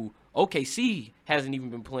Morrow, who OKC hasn't even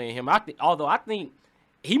been playing him. Although I think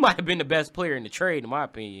he might have been the best player in the trade, in my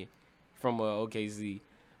opinion, from OKC.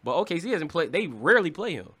 But OKC hasn't played. They rarely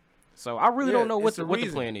play him. So I really don't know what the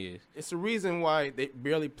plan is. It's the reason why they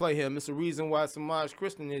barely play him. It's the reason why Samaj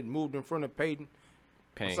Christian had moved in front of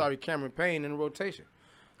Cameron Payne in the rotation.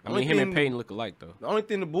 Him and Payne look alike, though. The only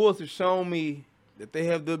thing the Bulls have shown me that they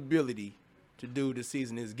have the ability to do this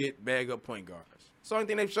season is get bag-up point guards. It's the only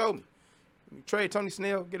thing they've showed me. You trade Tony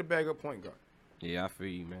Snell, get a bag-up point guard. Yeah, I feel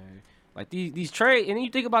you, man. Like, these trade, and then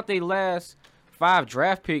you think about their last 5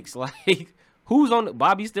 draft picks, like, who's on –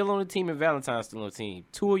 Bobby's still on the team and Valentine's still on the team.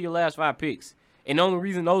 2 of your last 5 picks. And the only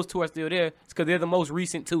reason those 2 are still there is because they're the most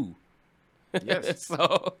recent 2. Yes.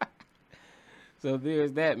 So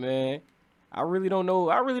there's that, man. I really don't know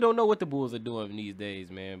what the Bulls are doing these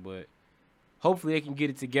days, man, but hopefully they can get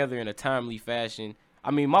it together in a timely fashion.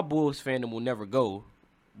 I mean, my Bulls fandom will never go,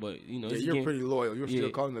 but, you know. Yeah, you're pretty loyal. You're still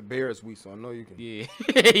calling the Bears weak, so I know you can.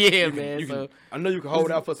 Yeah. Man. I know you can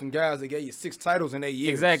hold out for some guys that gave you 6 titles in 8 years.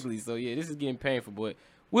 Exactly. So, yeah, this is getting painful, but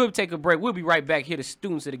we'll take a break. We'll be right back here, the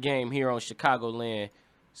students of the game here on Chicagoland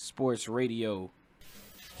Sports Radio.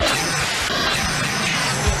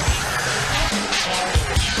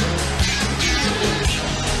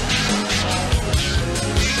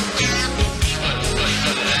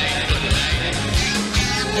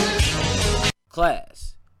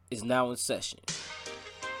 Class is now in session.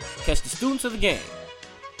 Catch the students of the game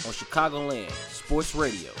on Chicagoland Sports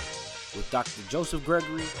Radio with Dr. Joseph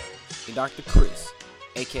Gregory and Dr. Chris,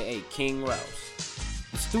 a.k.a. King Rouse.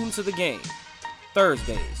 The students of the game,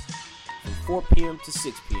 Thursdays from 4 p.m. to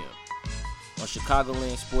 6 p.m. on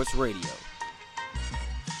Chicagoland Sports Radio.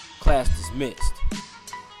 Class dismissed.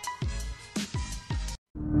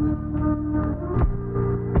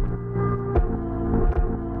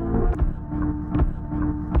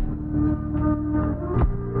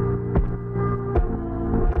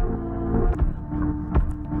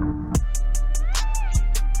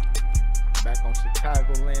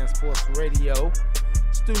 Radio.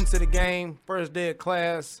 Students of the game, first day of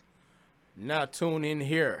class. Now tune in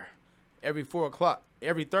here every 4 o'clock,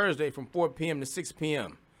 every Thursday from 4 p.m. to 6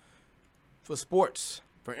 p.m. for sports,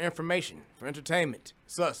 for information, for entertainment.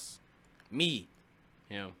 It's us, me,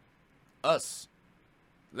 him, us,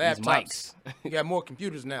 laptops. You got more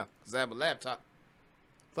computers now because I have a laptop.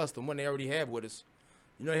 plus the one they already have with us.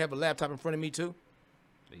 You know they have a laptop in front of me too?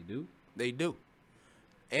 They do? They do.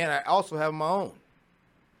 And I also have my own.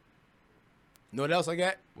 You know what else I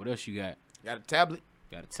got? What else you got? Got a tablet.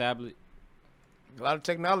 Got a tablet? A lot of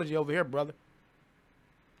technology over here, brother.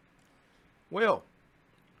 Well,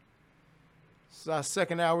 it's our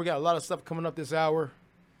second hour. We got a lot of stuff coming up this hour.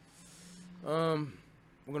 We're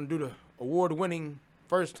going to do the award-winning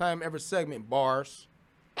first-time ever segment, bars.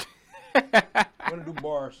 We're going to do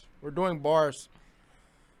bars. We're doing bars.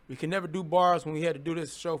 We can never do bars when we had to do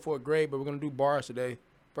this show for a grade, but we're going to do bars today.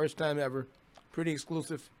 First time ever. Pretty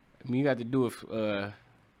exclusive. I mean, you got to do it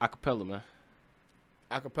acapella, man.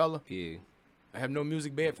 Acapella? Yeah. I have no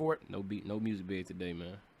music bed for it? No music bed today,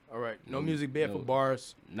 man. All right. No music bed for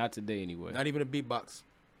bars. Not today, anyway. Not even a beatbox.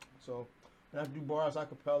 So, I have to do bars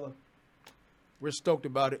acapella. We're stoked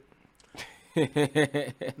about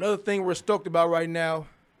it. Another thing we're stoked about right now,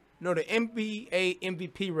 you know, the NBA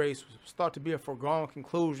MVP race was thought to be a foregone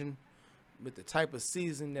conclusion with the type of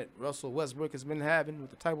season that Russell Westbrook has been having, with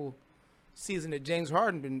the type of season that James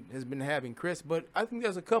Harden has been having, Chris. But I think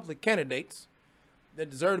there's a couple of candidates that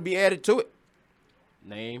deserve to be added to it.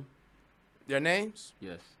 Name? Their names?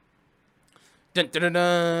 Yes. Dun, dun, dun,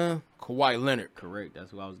 dun. Kawhi Leonard. Correct.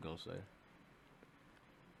 That's what I was going to say.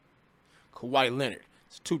 Kawhi Leonard.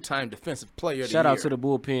 It's two-time defensive player of the Shout year. out to the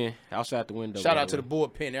bullpen outside the window. Shout out to the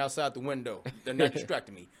bullpen outside the window. They're not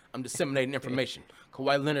distracting me. I'm disseminating information.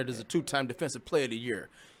 Kawhi Leonard is a two-time defensive player of the year.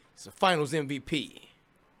 He's a finals MVP.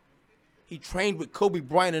 He trained with Kobe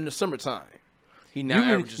Bryant in the summertime. He now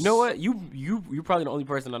averages. You know what? You're probably the only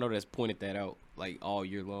person I know that's pointed that out like all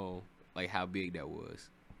year long, like how big that was.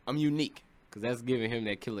 I'm unique. Cause that's giving him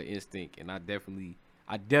that killer instinct, and I definitely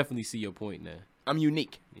see your point now. I'm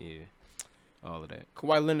unique. Yeah, all of that.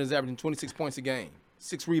 Kawhi Leonard is averaging 26 points a game,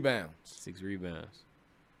 6 rebounds, 6 rebounds,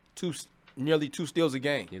 nearly 2 steals a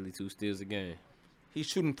game. nearly 2 steals a game. He's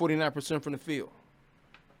shooting 49% from the field.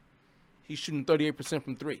 He's shooting 38%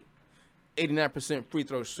 from 3, 89% free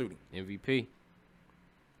throw shooting. MVP.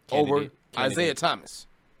 Over Candidate. Isaiah Thomas,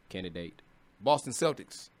 Candidate. Boston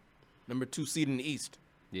Celtics, number 2 seed in the East.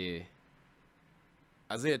 Yeah.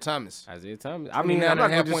 Isaiah Thomas, I mean, I'm not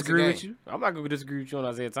going to disagree with you. I'm not going to disagree with you on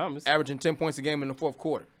Isaiah Thomas. averaging 10 points a game in the fourth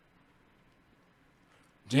quarter.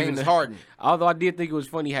 Even James Harden. Although I did think it was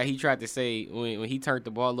funny how he tried to say when he turned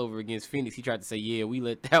the ball over against Phoenix, he tried to say, "Yeah, we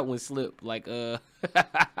let that one slip." Like,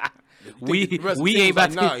 we ain't about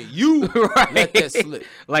to. Nah, you right. let that slip.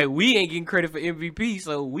 Like, we ain't getting credit for MVP,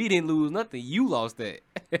 so we didn't lose nothing. You lost that.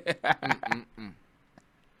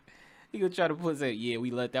 He gonna try to say, "Yeah,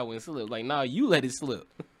 we let that one slip." Like, nah, you let it slip.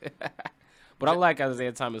 But I like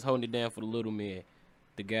Isaiah Thomas holding it down for the little man,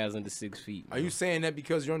 the guys under 6 feet. Are you saying that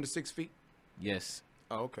because you're under 6 feet? Yes.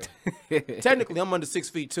 Oh, okay. Technically, I'm under 6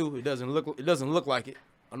 feet too. It doesn't look like it.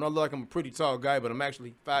 I know I look like I'm a pretty tall guy, but I'm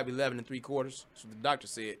actually 5'11" and 3/4. That's what the doctor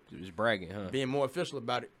said. Just bragging, huh? Being more official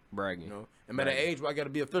about it. Bragging. You know, I'm at an age where I got to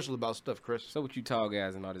be official about stuff, Chris. So what you tall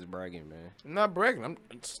guys and all this bragging, man? I'm not bragging.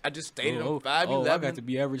 I just stated I'm 5'11". I got to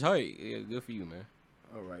be average height. Yeah, good for you, man.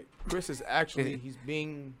 All right. Chris is actually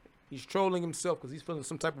he's trolling himself because he's feeling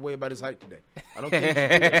some type of way about his height today. I don't think you should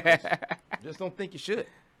do that, Chris. Just don't think you should.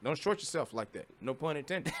 Don't short yourself like that. No pun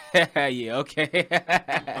intended. Yeah, okay.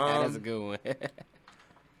 That's a good one.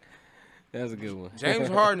 That's a good one. James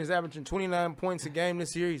Harden is averaging 29 points a game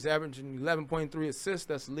this year. He's averaging 11.3 assists.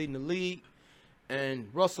 That's leading the league. And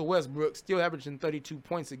Russell Westbrook still averaging 32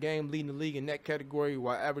 points a game, leading the league in that category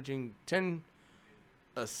while averaging 10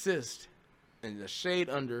 assists and a shade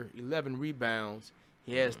under 11 rebounds.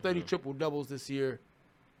 He has 30 triple-doubles this year.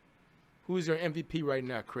 Who is your MVP right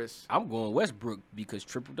now, Chris? I'm going Westbrook because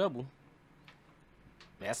triple-double.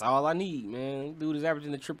 That's all I need, man. Dude is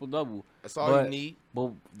averaging a triple-double. That's all you need.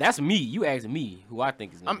 But that's me. You asking me who I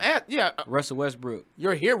think is Russell Westbrook.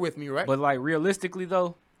 You're here with me, right? But, like, realistically,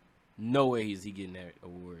 though, no way is he getting that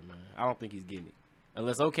award, man. I don't think he's getting it.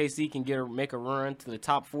 Unless OKC can make a run to the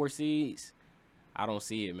top 4 seeds, I don't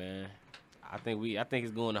see it, man. I think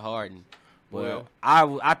it's going to Harden. Well,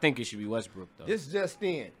 I think it should be Westbrook, though. This just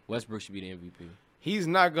in. Westbrook should be the MVP. He's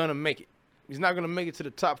not going to make it. He's not going to make it to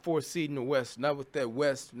the top 4 seed in the West. Not with that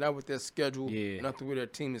West. Not with that schedule. Yeah. Nothing with their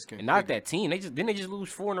team is configured. And not that team. Didn't they just lose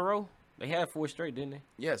 4 in a row? They had 4 straight, didn't they?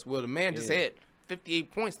 Yes. Well, the man just had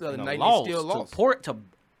 58 points the other And night. Lost He still lost. to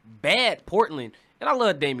bad Portland. And I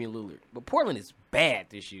love Damian Lillard. But Portland is bad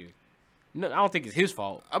this year. No, I don't think it's his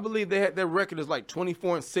fault. I believe their record is like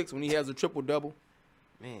 24-6 when he has a triple-double.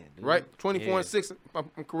 Man, dude. Right? 24-6, if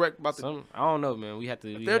I'm correct about the... I don't know, man. We have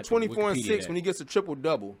to... They're 24-6 when he gets a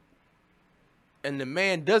triple-double. And the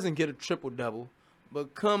man doesn't get a triple-double,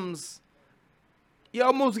 but comes You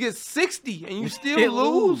almost get 60 and you still They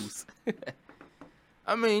lose.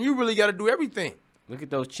 I mean, you really got to do everything. Look at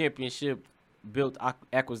those championship-built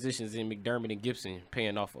acquisitions in McDermott and Gibson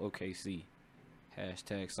paying off for OKC.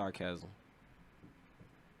 Hashtag sarcasm.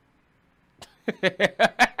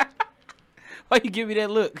 Why you give me that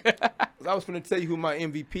look? I was going to tell you who my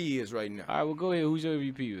MVP is right now. All right, well, go ahead. Who's your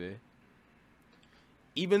MVP, man?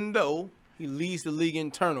 Even though he leads the league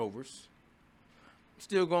in turnovers, I'm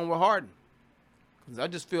still going with Harden. Because I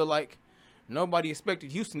just feel like nobody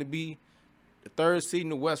expected Houston to be the third seed in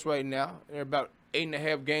the West right now. They're about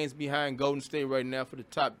 8.5 games behind Golden State right now for the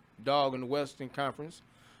top dog in the Western Conference.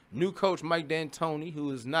 New coach Mike D'Antoni,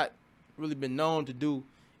 who has not really been known to do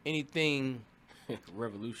anything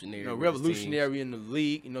revolutionary. Revolutionary in the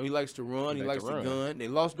league. He likes to run. He likes to gun. They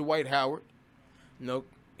lost to Dwight Howard.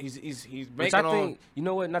 He's banking on. Think, you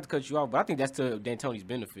know what? Not to cut you off, but I think that's to D'Antoni's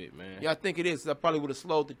benefit, man. Yeah, I think it is. I probably would have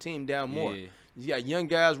slowed the team down more. Yeah. You got young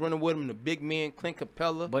guys running with him, the big men, Clint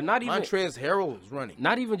Capella. But not even Montrezl Harrell is running.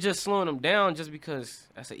 Not even just slowing them down, just because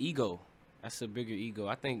that's an ego. That's a bigger ego.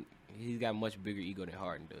 I think he's got a much bigger ego than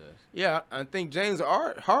Harden does. Yeah, I think James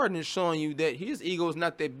Harden is showing you that his ego is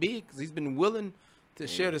not that big because he's been willing to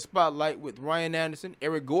share the spotlight with Ryan Anderson.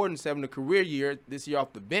 Eric Gordon's having a career year this year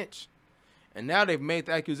off the bench. And now they've made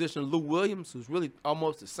the acquisition of Lou Williams, who's really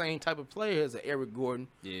almost the same type of player as Eric Gordon,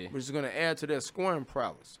 which is going to add to their scoring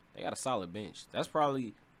prowess. They got a solid bench. That's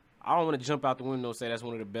probably – I don't want to jump out the window and say that's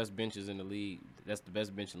one of the best benches in the league. That's the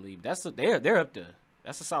best bench in the league. They're up there.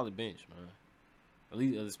 That's a solid bench, man, at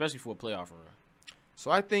least, especially for a playoff run.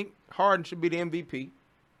 So I think Harden should be the MVP,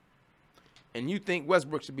 and you think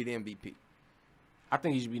Westbrook should be the MVP. I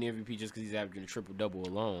think he should be the MVP just because he's averaging a triple-double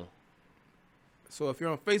alone. So if you're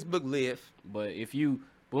on Facebook Live, but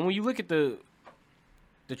when you look at the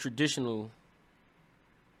traditionally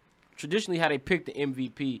how they pick the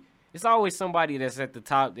MVP, it's always somebody that's at the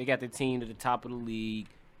top. They got the team to the top of the league.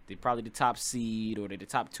 They're probably the top seed or they're the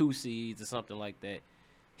top 2 seeds or something like that.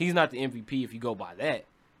 He's not the MVP if you go by that.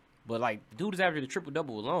 But like, the dude is averaging a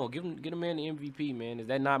triple-double alone. Get a man the MVP, man. Is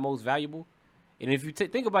that not most valuable? And if you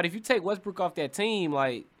think about it, if you take Westbrook off that team,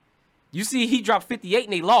 like, you see he dropped 58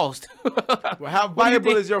 and they lost. Well, how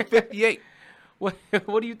valuable is your 58? What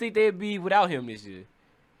do you think they'd be without him this year?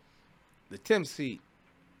 The 10th seed.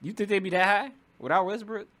 You think they'd be that high without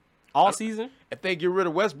Westbrook all season? If they get rid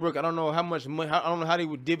of Westbrook, I don't know how much money. I don't know how they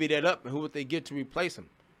would divvy that up and who would they get to replace him.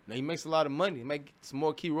 Now, he makes a lot of money. He might get some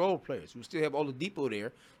more key role players. You still have Oladipo there.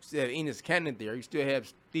 You still have Enes Kanter there. You still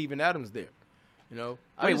have Steven Adams there.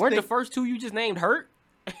 Wait, weren't the first two you just named hurt?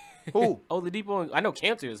 Who? Oladipo. I know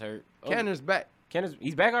Kanter is hurt. Kanter's back.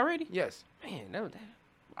 He's back already? Yes. Man,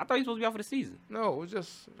 I thought he was supposed to be out for the season. No, it was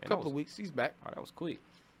just a couple of weeks. He's back. Oh, that was quick.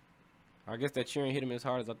 I guess that cheering hit him as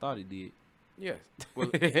hard as I thought it did. Yes. Well,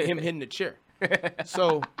 him hitting the chair.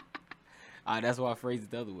 So. That's why I phrased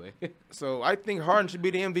it the other way. So I think Harden should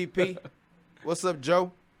be the MVP. What's up,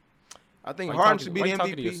 Joe? I think Harden should be the MVP.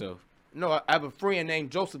 Talking to yourself? No, I have a friend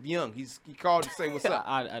named Joseph Young. He called to say what's up.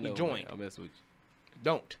 I know. He joined. I'll mess with you.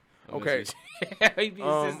 Don't. Okay. He be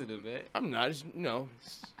sensitive, man. I'm not.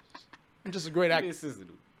 I'm just a great actor.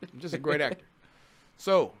 I'm just a great actor.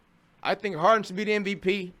 So, I think Harden should be the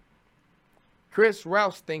MVP. Chris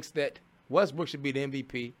Rouse thinks that Westbrook should be the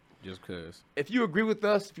MVP. Just because. If you agree with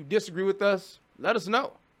us, if you disagree with us, let us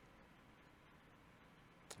know.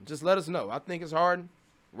 Just let us know. I think it's Harden.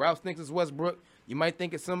 Rouse thinks it's Westbrook. You might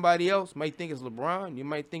think it's somebody else. You might think it's LeBron. You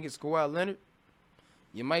might think it's Kawhi Leonard.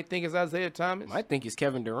 You might think it's Isaiah Thomas. You might think it's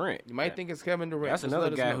Kevin Durant. You might think it's Kevin Durant. That's another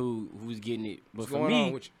guy who's getting it. But What's for going me,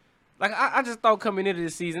 on with you? like I just thought coming into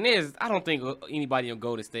this season I don't think anybody on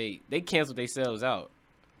Golden State, they canceled themselves out.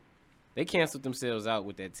 They canceled themselves out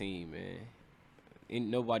with that team, man. And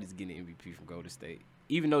nobody's getting an MVP from Golden State.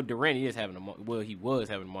 Even though Durant he was having a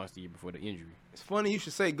monster year before the injury. It's funny you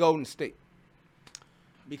should say Golden State.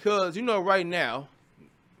 Because, right now,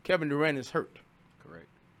 Kevin Durant is hurt. Correct.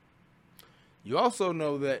 You also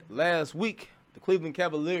know that last week, the Cleveland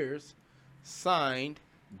Cavaliers signed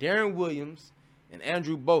Darren Williams and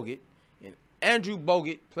Andrew Bogut. And Andrew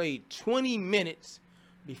Bogut played 20 minutes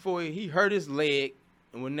before he hurt his leg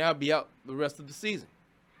and will now be out the rest of the season.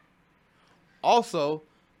 Also,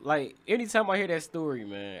 like, anytime I hear that story,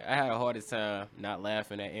 man, I had a hardest time not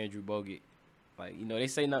laughing at Andrew Bogut. Like, they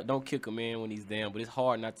say don't kick him in when he's down, but it's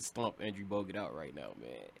hard not to stomp Andrew Bogut out right now, man.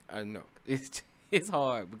 I know. It's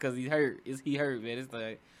hard because he's hurt. He hurt, man. It's like,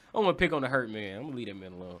 I don't want to pick on the hurt man. I'm going to leave that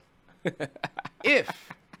man alone.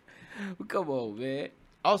 Come on, man.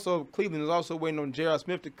 Also, Cleveland is also waiting on J.R.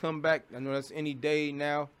 Smith to come back. I know that's any day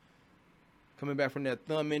now, coming back from that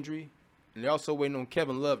thumb injury. And they're also waiting on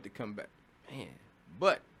Kevin Love to come back. Man.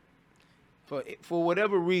 But for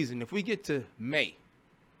whatever reason, if we get to May,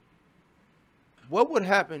 what would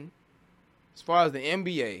happen as far as the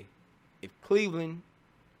NBA if Cleveland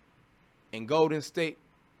and Golden State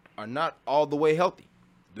are not all the way healthy?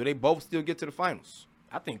 Do they both still get to the finals?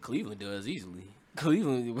 I think Cleveland does easily.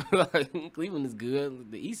 Cleveland is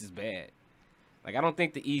good. The East is bad. Like, I don't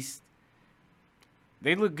think the East.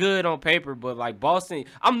 They look good on paper, but like Boston,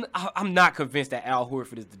 I'm not convinced that Al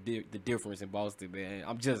Horford is the difference in Boston, man.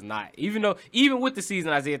 I'm just not. Even with the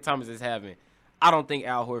season Isaiah Thomas is having, I don't think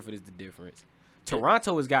Al Horford is the difference.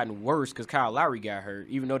 Toronto has gotten worse because Kyle Lowry got hurt,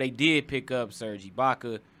 even though they did pick up Serge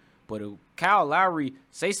Ibaka. But Kyle Lowry,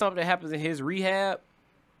 say something happens in his rehab,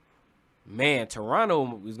 man,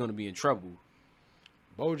 Toronto is going to be in trouble.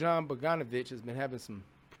 Bojan Bogdanovic has been having some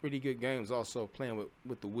pretty good games also playing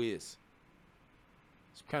with the Wiz.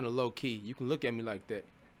 It's kind of low key. You can look at me like that.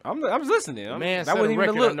 I'm listening. Man, that wasn't even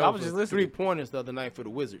a look. I was just listening. 3 pointers the other night for the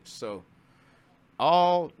Wizards. So, 2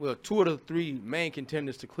 of the 3 main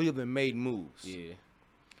contenders to Cleveland made moves. Yeah.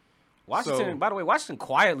 Washington, by the way, Washington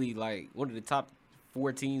quietly like one of the top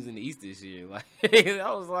 4 teams in the East this year. Like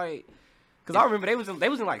I was like, because I remember they was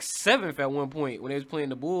in like 7th at one point when they was playing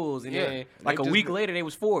the Bulls, and then like a week later they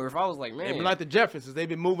was 4th. I was like, man, they've been like the Jeffersons. They've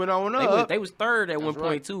been moving on up. They was 3rd at one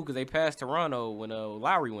point too because they passed Toronto when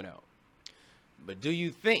Lowry went out. But do you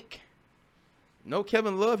think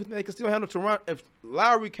Kevin Love, they can still handle Toronto if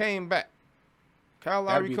Lowry came back? Kyle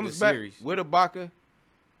Lowry comes back with Ibaka,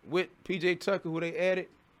 with PJ Tucker, who they added,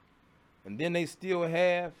 and then they still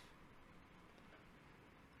have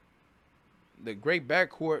the great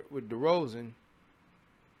backcourt with DeRozan.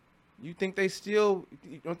 You think you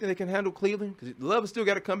don't think they can handle Cleveland? Because Love has still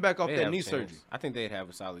got to come back off that knee surgery. I think they'd have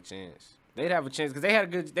a solid chance. They'd have a chance because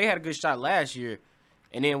they had a good shot last year,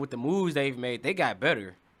 and then with the moves they've made, they got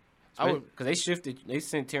better. Because they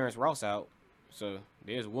sent Terrence Ross out, so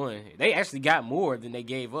there's one. They actually got more than they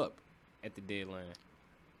gave up at the deadline.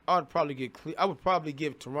 I would probably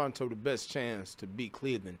give Toronto the best chance to beat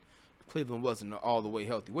Cleveland. Cleveland wasn't all the way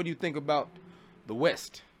healthy. What do you think about the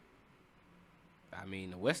West? I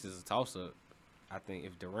mean, the West is a toss-up. I think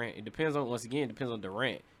if Durant, it depends on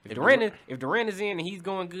Durant. If Durant is in and he's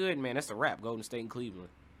going good, man, that's a wrap. Golden State and Cleveland.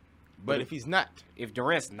 But if he's not, if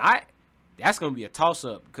Durant's not, that's going to be a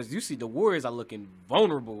toss-up because you see the Warriors are looking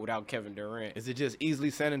vulnerable without Kevin Durant. Is it just easily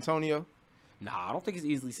San Antonio? Nah, I don't think it's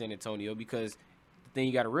easily San Antonio because the thing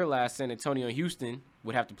you got to realize, San Antonio and Houston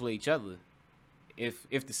would have to play each other. If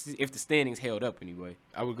the standings held up anyway,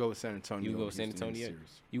 I would go with San Antonio. You go with San Antonio.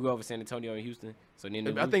 You go over San Antonio and Houston. So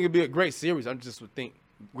then I think it'd be a great series. I just would think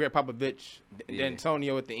Greg Popovich,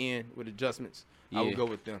 D'Antonio at the end with adjustments. I would go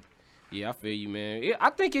with them. Yeah, I feel you, man.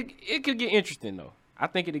 I think it could get interesting though. I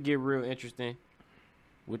think it'll get real interesting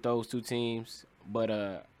with those 2 teams. But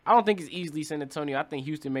I don't think it's easily San Antonio. I think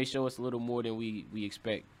Houston may show us a little more than we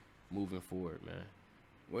expect moving forward, man.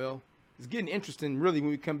 Well, it's getting interesting, really,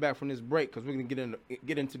 when we come back from this break because we're gonna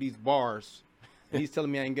get into these bars. And he's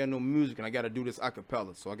telling me I ain't got no music and I got to do this a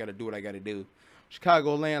cappella, so I got to do what I got to do.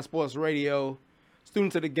 Chicagoland Sports Radio,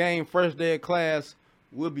 students of the game, first day of class.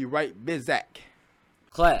 We'll be right back.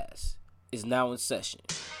 Class is now in session.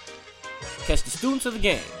 Catch the students of the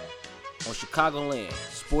game on Chicagoland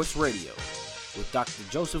Sports Radio with Dr.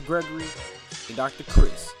 Joseph Gregory and Dr.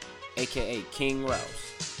 Chris, a.k.a. King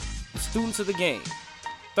Rouse. The students of the game,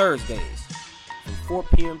 Thursdays from 4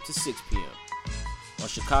 p.m. to 6 p.m. on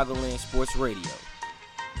Chicagoland Sports Radio.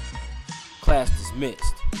 Class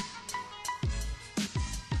dismissed.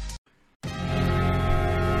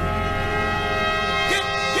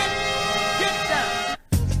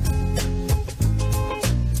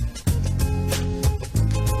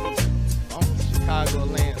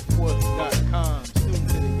 ChicagolandSports.com,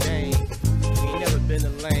 students of the game. We ain't never been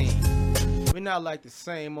in the lane. We're not like the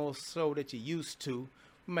same old show that you're used to.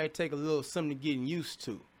 We might take a little something to getting used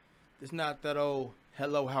to. It's not that old,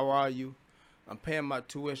 hello, how are you? I'm paying my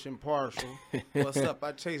tuition partial. What's up?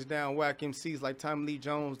 I chase down whack MCs like Tommy Lee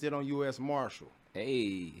Jones did on U.S. Marshall.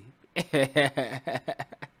 Hey.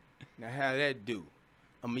 Now, how that do?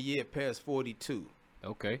 I'm a year past 42.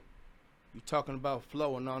 Okay. You talking about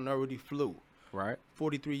flow and I already flew. Right.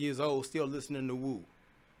 43 years old, still listening to Woo.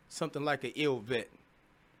 Something like an ill vet.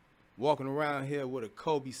 Walking around here with a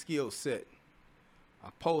Kobe skill set.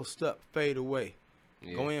 I post up, fade away.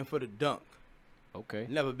 Yeah. Go in for the dunk. Okay.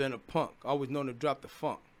 Never been a punk. Always known to drop the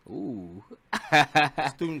funk. Ooh.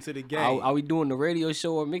 Students of the game. Are we doing the radio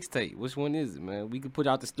show or mixtape? Which one is it, man? We could put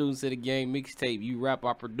out the students of the game mixtape. You rap,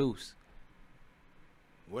 I produce.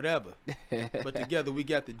 Whatever. But together we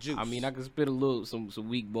got the juice. I mean, I can spit a little some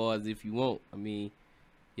weak bars if you want. I mean,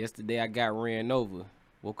 yesterday I got ran over.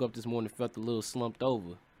 Woke up this morning, felt a little slumped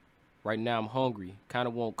over. Right now I'm hungry. Kind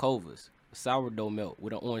of want Covas. A sourdough melt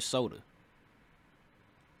with an orange soda.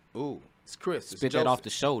 Ooh, it's Chris. It's Spit Joseph. that off the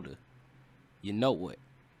shoulder. You know what?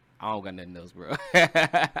 I don't got nothing else, bro.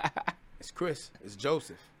 It's Chris. It's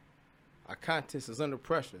Joseph. Our contest is under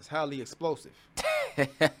pressure. It's highly explosive. You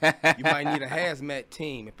might need a hazmat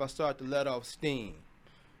team if I start to let off steam.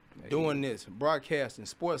 Doing this, broadcasting,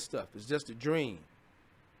 sports stuff is just a dream.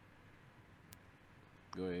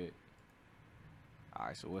 Go ahead. All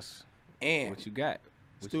right, so what you got?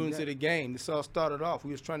 Students of the game, this all started off.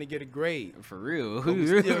 We was trying to get a grade. For real. But we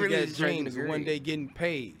still Really got trying to dreams of grade. one day getting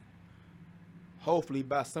paid. Hopefully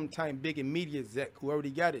by sometime big and media exec who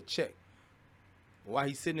already got it checked. While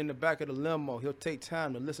he's sitting in the back of the limo, he'll take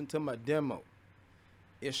time to listen to my demo.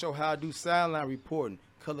 It'll show how I do sideline reporting,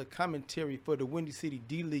 color commentary for the Windy City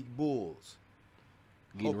D-League Bulls.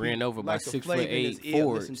 Getting Hope ran he over by like the flavor in his 6'8" ear,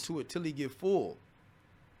 Listen forwards. to it till he get full.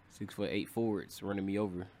 6'8" forwards running me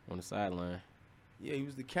over on the sideline. Yeah, he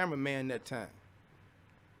was the cameraman that time.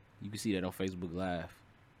 You can see that on Facebook Live.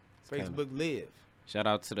 It's kinda- Facebook Live. Shout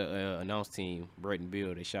out to the announce team, Brett and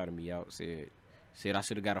Bill. They shouted me out. Said I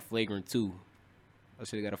should have got a flagrant 2.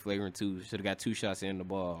 Should have got 2 shots in the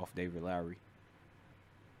ball off David Lowry.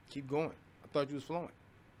 Keep going. I thought you was flowing.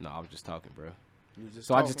 No, I was just talking, bro. You was just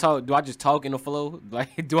So I just talking. talk. Do I just talk in the flow? Like,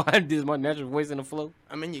 is my natural voice in the flow?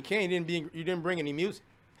 I mean, you can't. You didn't bring any music.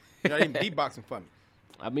 You're not even beatboxing for me.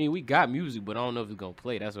 I mean, we got music, but I don't know if it's gonna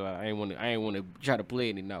play. That's why I ain't want to try to play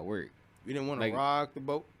it and not work. You didn't want to Like- rock the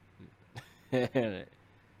boat.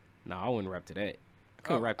 No, I wouldn't rap to that. I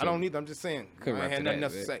couldn't rap to I don't that. either. I'm just saying. Couldn't I rap had to nothing that,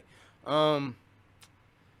 else to man. say.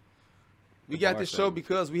 We got this show Barstool.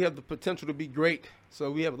 because we have the potential to be great.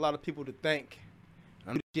 So we have a lot of people to thank.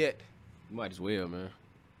 I'm yet. You might as well, man.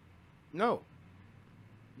 No.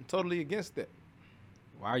 I'm totally against that.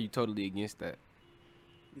 Why are you totally against that?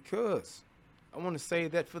 Because I want to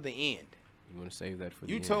save that for the end. You want to save that for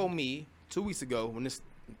the You end? told me 2 weeks ago when this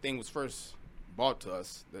thing was first brought to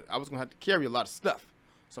us that I was going to have to carry a lot of stuff.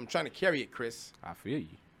 So I'm trying to carry it, Chris. I feel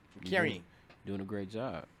you. I'm carrying. Doing a great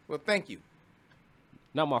job. Well, thank you.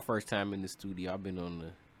 Not my first time in the studio. I've been on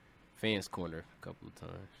the fans corner a couple of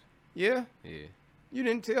times. Yeah? Yeah. You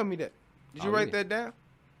didn't tell me that. Did you Oh, write yeah. that down?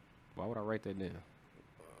 Why would I write that down?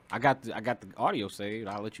 I got the audio saved.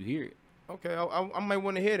 I'll let you hear it. Okay, I might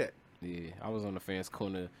want to hear that. Yeah, I was on the fans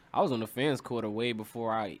corner. I was on the fans corner way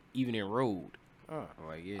before I even enrolled.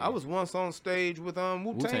 Like, yeah. I was once on stage with Wu-Tang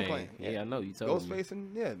Wu-Tang. playing. Yeah, I know. You told me. Ghostface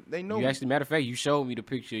and they know. You me. actually, matter of fact, you showed me the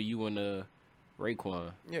picture of you and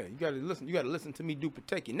Raekwon. Yeah, you gotta listen. You gotta listen to me do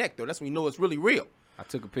Protect Your Neck though. That's when you know it's really real. I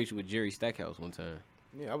took a picture with Jerry Stackhouse one time.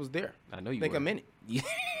 Yeah, I was there. I know you think were. I'm in it.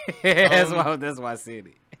 Yeah, that's why I said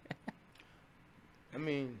it. I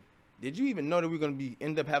mean, did you even know that we were gonna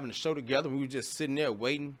end up having a show together? We were just sitting there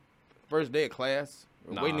waiting, first day of class,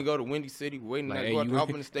 Nah. waiting to go to Windy City, waiting Like, to go out to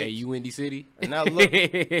Hoffman hey, Estates. you Windy City? And now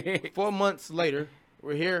look, 4 months later,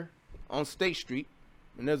 we're here on State Street,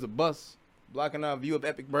 and there's a bus blocking our view of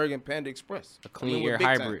Epicburg and Panda Express. A clean air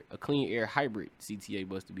hybrid CTA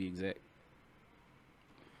bus to be exact.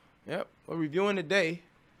 Yep. We're reviewing today.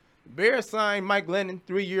 Bears signed Mike Lennon,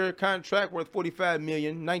 3-year contract worth $45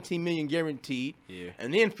 million, $19 million guaranteed. Yeah.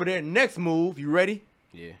 And then for their next move, you ready?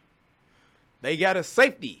 Yeah. They got a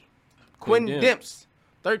safety, Quentin Quentin Demps,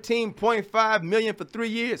 $13.5 million for 3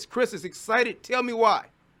 years. Chris is excited. Tell me why.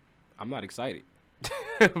 I'm not excited.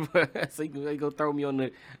 So they gonna throw me on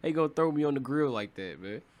the grill like that,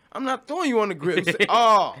 man. I'm not throwing you on the grill. You say,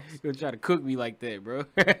 oh, You gonna try to cook me like that, bro?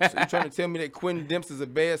 so you trying to tell me that Quentin Demps is a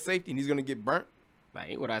bad safety and he's gonna get burnt? That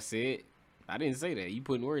ain't what I said. I didn't say that. You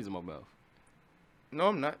putting words in my mouth. No,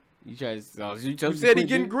 I'm not. You try to. You You said he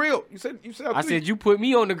getting grilled. You said. I said you put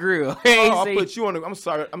me on the grill. Oh, I put you on the. I'm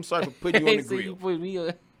sorry. I'm sorry for putting you on the Say you grill. put me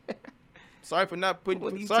on. Sorry for not putting.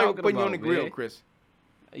 What are you Sorry for talking putting you on the about, grill, man? Chris.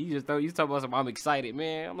 You talking about something. I'm excited,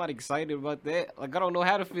 man. I'm not excited about that. Like, I don't know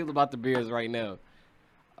how to feel about the Bears right now.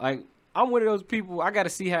 Like, I'm one of those people. I got to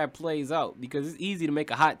see how it plays out because it's easy to make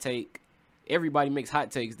a hot take. Everybody makes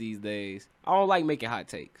hot takes these days. I don't like making hot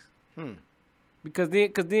takes. Because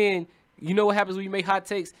then you know what happens when you make hot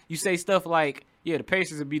takes? You say stuff like, yeah, the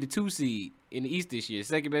Pacers would be the 2 seed in the East this year,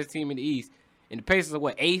 second best team in the East. And the Pacers are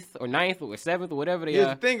what, 8th or 9th or 7th or whatever they Here's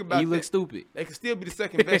are. the thing about you look that. stupid. They could still be the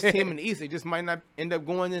second best team in the East. They just might not end up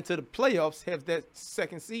going into the playoffs. Have that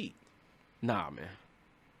second seed. Nah, man.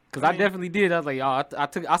 Because I definitely did. I was like, oh,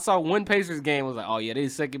 I saw one Pacers game. I was like, oh, yeah, they're the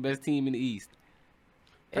second best team in the East.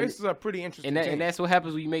 Pacers are a pretty interesting team. And that's what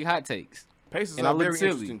happens when you make hot takes. Pacers And are I a look very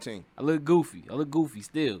silly. interesting team. I look goofy.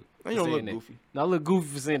 Still. No, you don't for look saying that. goofy. No, I look goofy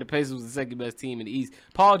for saying the Pacers was the second best team in the East.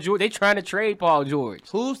 Paul George, they trying to trade Paul George.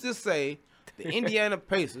 Who's to say The Indiana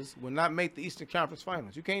Pacers will not make the Eastern Conference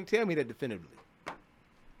Finals. You can't tell me that definitively.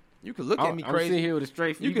 You can look at me I'm crazy. sitting here with a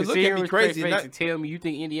straight face. You can look at me crazy and tell me you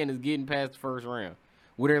think Indiana's getting past the first round.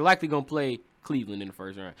 Well, they're likely going to play Cleveland in the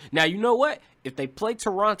first round. Now, you know what? If they play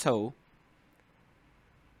Toronto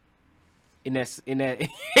in that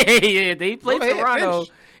if they play Toronto,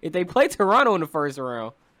 if they play Toronto in the first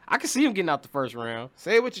round, I can see them getting out the first round.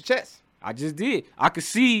 Say it with your chest. I just did. I could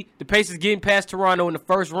see the Pacers getting past Toronto in the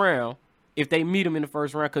first round if they meet them in the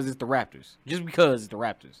first round because it's the Raptors. Just because it's the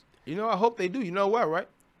Raptors. You know, I hope they do. You know why, right?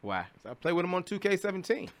 Why? I play with them on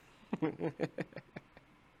 2K17.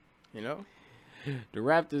 You know? The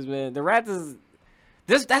Raptors, man. The Raptors.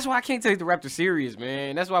 That's why I can't take the Raptors serious,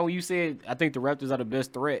 man. That's why when you said I think the Raptors are the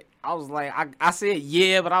best threat, I was like, I said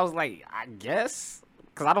yeah, but I was like, I guess.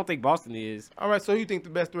 Because I don't think Boston is. All right, so who you think the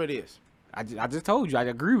best threat is? I just told you. I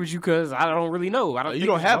agree with you because I don't really know. I don't. You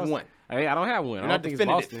don't have one. I don't have one. You're I not don't think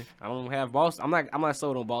definitive. it's Boston. I don't have Boston. I'm not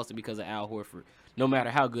sold on Boston because of Al Horford. No matter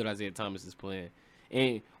how good Isaiah Thomas is playing,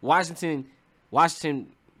 and Washington,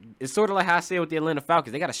 it's sort of like how I said with the Atlanta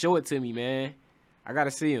Falcons. They got to show it to me, man. I got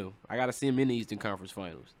to see him. I got to see him in the Eastern Conference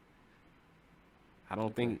Finals. I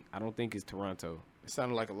don't think it's Toronto. It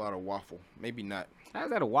sounded like a lot of waffle. Maybe not. How's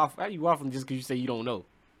that a waffle? How you waffling just because you say you don't know?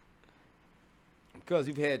 Because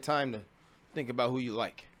you've had time to think about who you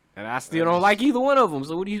like. And I still don't like either one of them.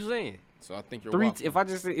 So what are you saying? So I think you're If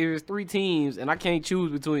it's three teams and I can't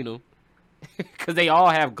choose between them, because they all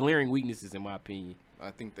have glaring weaknesses in my opinion.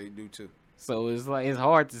 I think they do too. So it's like it's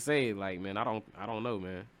hard to say. Like, man, I don't know,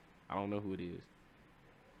 man. I don't know who it is.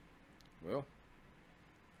 Well,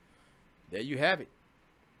 there you have it,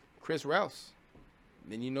 Chris Rouse.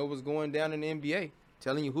 Then you know what's going down in the NBA.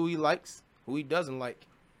 Telling you who he likes, who he doesn't like.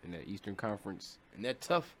 In that Eastern Conference. And that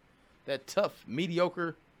tough,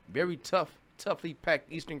 mediocre, very toughly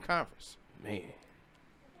packed Eastern Conference. Man,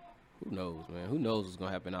 who knows, man? Who knows what's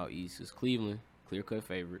gonna happen out east? It's Cleveland, clear-cut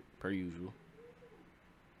favorite per usual.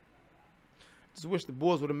 Just wish the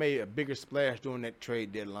Bulls would have made a bigger splash during that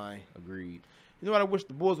trade deadline. Agreed. You know what I wish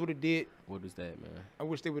the Bulls would have did? What is that, man? I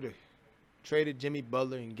wish they would have traded Jimmy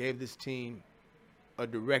Butler and gave this team a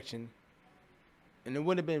direction. And it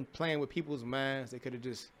wouldn't have been playing with people's minds. They could have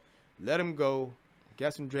just let him go,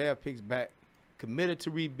 got some draft picks back, committed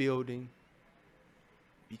to rebuilding,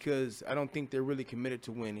 because I don't think they're really committed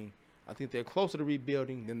to winning. I think they're closer to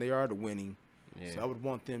rebuilding than they are to winning. Yeah. So I would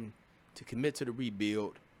want them to commit to the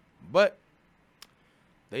rebuild. But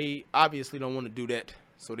they obviously don't want to do that,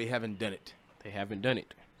 so they haven't done it. They haven't done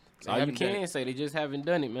it. That's all you can say. They just haven't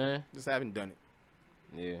done it, man. Just haven't done it.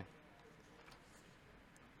 Yeah.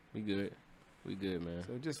 We good. We good, man.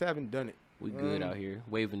 So just haven't done it. We good out here.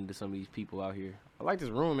 Waving to some of these people out here. I like this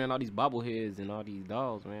room, man. All these bobbleheads and all these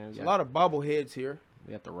dolls, man. There's a lot of bobbleheads here.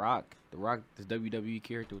 We got The Rock. The Rock, this WWE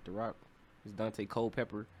character with The Rock. It's Dante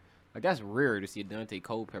Culpepper. Like, that's rare to see a Dante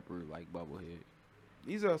Culpepper, like, bobblehead.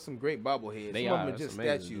 These are some great bobbleheads. They some are. of them are just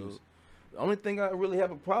amazing, statues. Dude. The only thing I really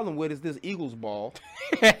have a problem with is this Eagles ball.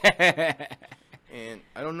 And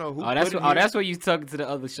I don't know who. That's what you talking to the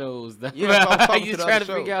other shows. Yeah, I'm talking you to the trying other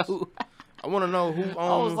to figure out shows. who. I want to know who owns.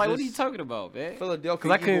 I was like, what are you talking about, man? Philadelphia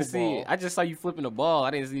Because I couldn't Eagle see ball. it. I just saw you flipping the ball. I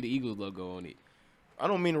didn't see the Eagles logo on it. I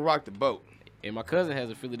don't mean to rock the boat. And my cousin has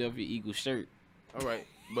a Philadelphia Eagles shirt. All right,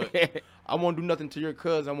 but I won't do nothing to your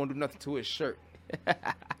cousin. I won't do nothing to his shirt.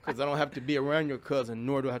 Because I don't have to be around your cousin,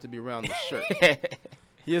 nor do I have to be around the shirt.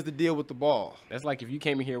 Here's the deal with the ball. That's like if you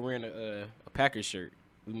came in here wearing a Packers shirt.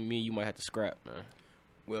 Me and you might have to scrap, man.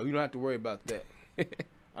 Well, you don't have to worry about that.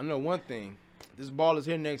 I know one thing. This ball is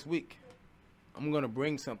here next week. I'm going to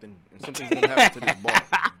bring something, and something's going to happen to this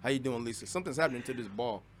ball. How you doing, Lisa? Something's happening to this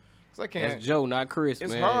ball. 'Cause I can't. That's Joe, not Chris,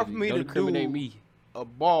 It's man. hard for me Don't to incriminate do me. a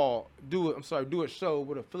ball, do a show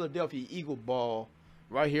with a Philadelphia Eagle ball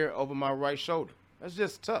right here over my right shoulder. That's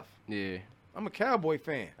just tough. Yeah, I'm a Cowboy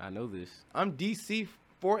fan. I know this. I'm DC4L.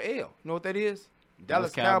 You know what that is?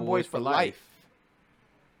 Dallas Cowboys for life.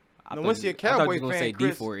 Now, once you're a Cowboy fan, say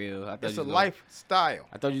Chris, D4L. I thought it's you a was lifestyle.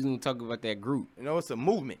 I thought you was gonna talk about that group. You know, it's a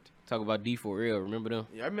movement. Talk about D4L. Remember them?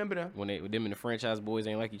 Yeah, I remember them. When them and the franchise boys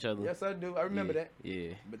ain't like each other. Yes, I do. I remember that.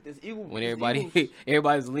 Yeah. But this Eagle, When this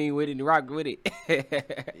everybody's lean with it and rock with it.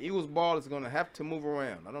 the Eagles ball is gonna have to move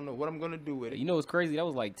around. I don't know what I'm gonna do with it. You know what's crazy? That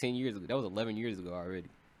was like 10 years ago. That was 11 years ago already.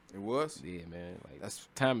 It was. Yeah, man. Like That's.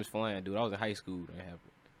 time is flying, dude. I was in high school. That happened.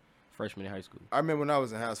 Freshman in high school. I remember when I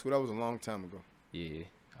was in high school. That was a long time ago. Yeah,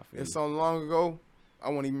 I feel It's you. so long ago.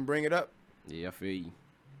 I won't even bring it up. Yeah, I feel you.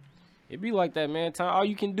 It be like that, man. Time. All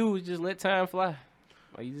you can do is just let time fly.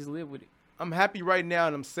 Like, you just live with it. I'm happy right now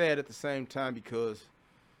and I'm sad at the same time because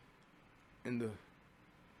in the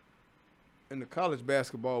college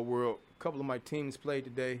basketball world, a couple of my teams played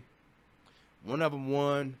today. One of them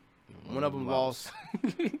won. One of them lost.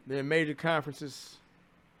 They're in major conferences.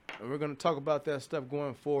 And we're going to talk about that stuff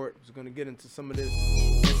going forward. We're going to get into some of this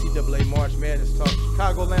NCAA March Madness talk.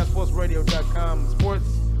 ChicagolandSportsRadio.com. Sports,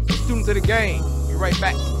 the students of the game. Be right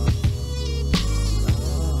back.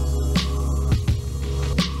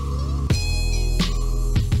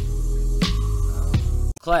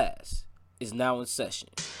 Class is now in session.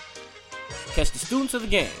 Catch the students of the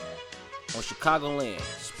game on Chicagoland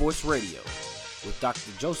Sports Radio with Dr.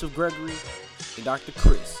 Joseph Gregory and Dr.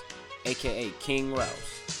 Chris, a.k.a. King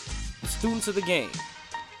Rouse. The students of the game,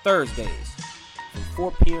 Thursdays from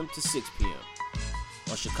 4 p.m. to 6 p.m.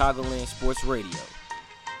 on Chicagoland Sports Radio.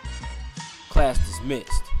 Class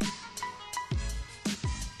dismissed.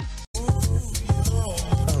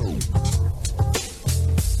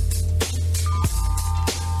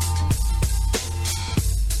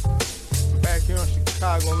 Back here on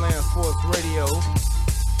Chicagoland Sports Radio.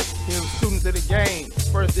 Here are the students of the game.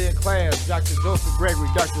 First day of class, Dr. Joseph Gregory,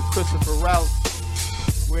 Dr. Christopher Rouse.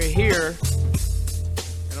 We're here,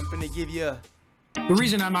 and I'm going to give you The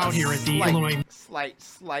reason I'm out here at the Illinois slight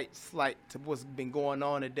to what's been going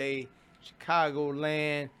on today.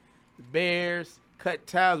 Chicagoland, the Bears cut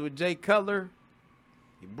ties with Jay Cutler.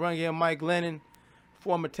 He brought in Mike Lennon,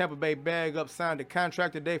 former Tampa Bay bag-up, signed a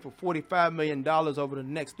contract today for $45 million over the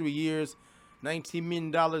next 3 years, $19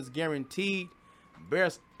 million guaranteed.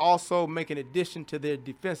 Bears also make an addition to their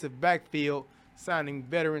defensive backfield, signing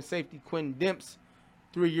veteran safety Quentin Demps,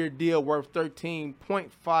 3-year deal worth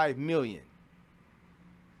 $13.5 million.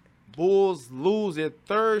 Bulls lose their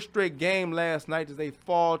third straight game last night as they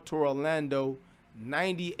fall to Orlando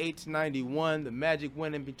 98-91. The Magic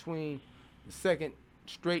went in between the second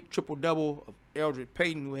straight triple-double of Eldred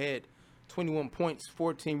Payton, who had 21 points,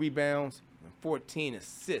 14 rebounds, and 14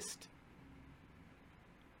 assists.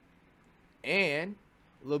 And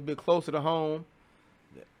a little bit closer to home,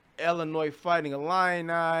 the Illinois Fighting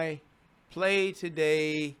Illini played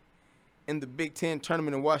today in the Big Ten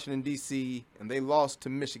tournament in Washington, D.C., and they lost to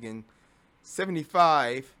Michigan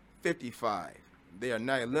 75-55. They are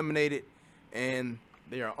now eliminated, and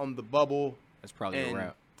they are on the bubble. That's probably a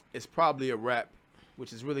wrap. It's probably a wrap,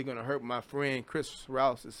 which is really going to hurt my friend Chris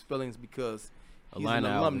Rouse's feelings because he's an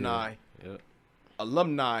alumni. Yep.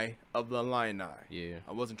 Alumni of the Illini. Yeah.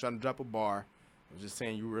 I wasn't trying to drop a bar. I was just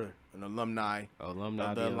saying you were an alumni of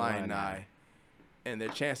the Illini. And their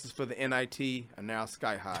chances for the NIT are now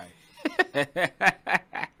sky high.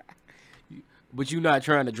 But you're not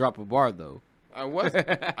trying to drop a bar, though. I wasn't.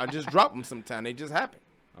 I just drop them sometime. They just happen.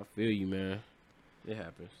 I feel you, man. It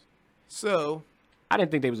happens. So. I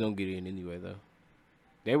didn't think they was going to get in anyway, though.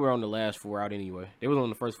 They were on the last 4 out anyway. They was on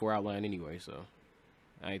the first 4 out line anyway, so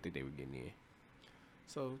I didn't think they were getting in.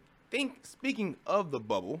 So, speaking of the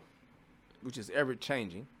bubble, which is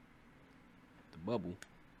ever-changing. The bubble?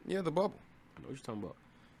 Yeah, the bubble. What you talking about?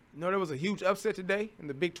 You know, there was a huge upset today in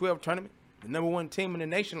the Big 12 tournament. The number 1 team in the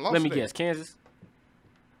nation lost. Let me guess, Kansas?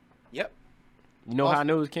 Yep. You know how I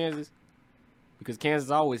know it was Kansas? Because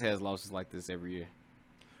Kansas always has losses like this every year.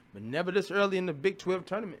 But never this early in the Big 12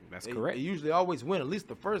 tournament. That's correct. They usually always win, at least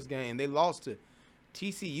the first game. They lost to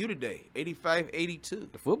TCU today,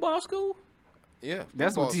 85-82. The football school? Yeah.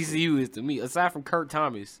 That's what TCU is to me. Aside from Kurt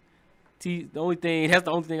Thomas, that's the only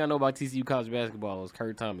thing I know about TCU college basketball is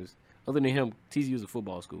Kurt Thomas. Other than him, TCU is a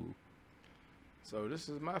football school. So this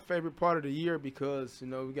is my favorite part of the year because, you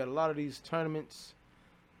know, we got a lot of these tournaments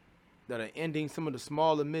that are ending. Some of the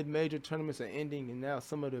smaller mid-major tournaments are ending, and now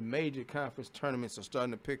some of the major conference tournaments are starting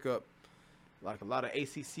to pick up. Like a lot of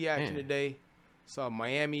ACC action today. Saw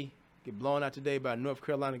Miami get blown out today by North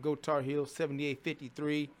Carolina Go Tar Heels,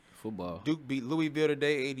 78-53. Football. Duke beat Louisville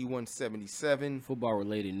today, 81-77.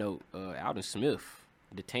 Football-related note, Alden Smith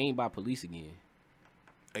detained by police again.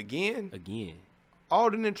 Again?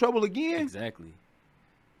 Alden in trouble again? Exactly.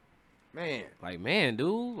 Man. Like, man,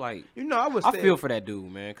 dude. Like, you know, I feel for that dude,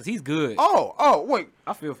 man, because he's good. Oh, wait.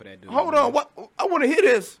 I feel for that dude. Hold on. What? I want to hear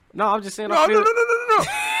this. No, I'm just saying. No.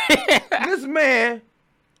 This man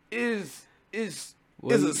is a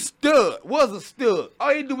stud. Was a stud.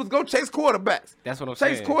 All he do was go chase quarterbacks. That's what I'm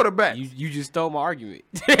saying. Chase quarterbacks. You just stole my argument.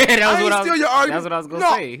 Your argument. That's what I was gonna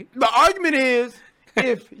say. The argument is,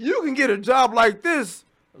 if you can get a job like this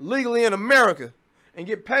legally in America and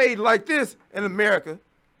get paid like this in America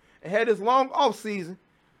and had this long off season,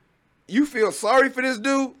 you feel sorry for this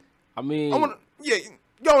dude? I mean, go on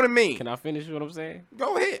to me. Can I finish what I'm saying?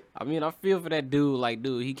 Go ahead. I mean, I feel for that dude. Like,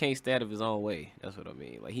 dude, he can't stay out of his own way. That's what I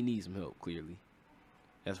mean. Like, he needs some help. Clearly,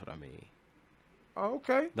 that's what I mean. Oh,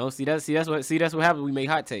 okay. Don't see that's what happens when we make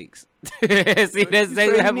hot takes. That's exactly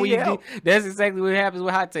what happens when you do. That's exactly what happens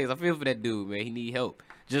with hot takes. I feel for that dude, man. He need help.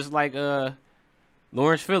 Just like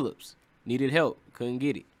Lawrence Phillips needed help, couldn't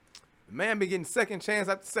get it. The man been getting second chance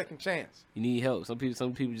after second chance. You need help. Some people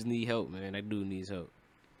just need help, man. That dude needs help.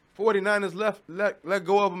 49ers let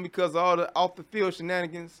go of him because of all the off the field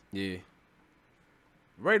shenanigans. Yeah.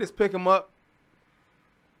 Raiders pick him up.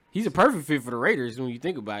 He's a perfect fit for the Raiders when you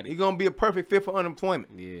think about He's it. gonna be a perfect fit for unemployment.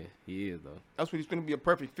 Yeah, he is though. That's what he's gonna be a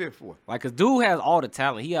perfect fit for. Like, cause dude has all the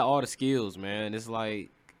talent. He got all the skills, man. It's like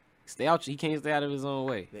stay out. He can't stay out of his own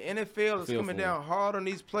way. The NFL is Feel coming for down hard on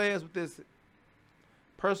these players with this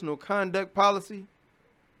personal conduct policy,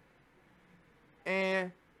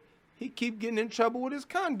 and he keep getting in trouble with his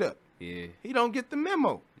conduct. Yeah, He don't get the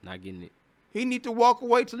memo. not getting it. He need to walk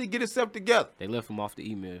away till he get himself together. They left him off the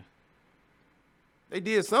email. They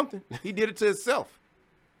did something. He did it to himself.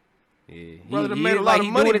 Yeah, Brother done made a lot of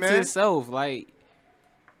he money, doing it to man. himself. Like,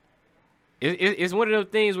 it's one of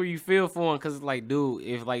those things where you feel for him because it's like, dude,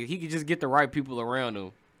 if like he could just get the right people around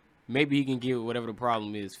him, maybe he can get whatever the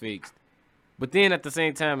problem is fixed. But then at the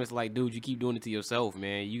same time, it's like, dude, you keep doing it to yourself,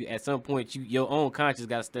 man. You at some point, your own conscience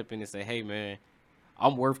got to step in and say, hey, man,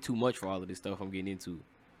 I'm worth too much for all of this stuff I'm getting into.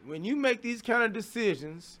 When you make these kind of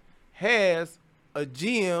decisions, has a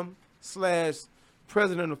GM /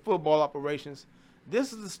 president of football operations,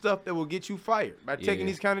 this is the stuff that will get you fired by taking Yeah.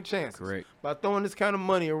 these kind of chances. Correct. By throwing this kind of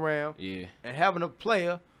money around Yeah, and having a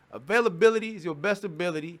player, availability is your best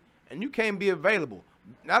ability, and you can't be available.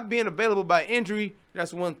 Not being available by injury,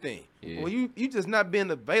 that's one thing. Yeah. When you just not being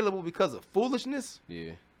available because of foolishness,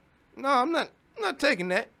 yeah. no, I'm not taking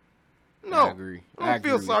that. No. I agree. I don't feel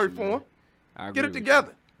agree with sorry you, for man. him. I agree Get it with you.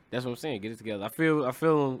 together. That's what I'm saying. Get it together. I feel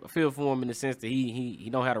for him in the sense that he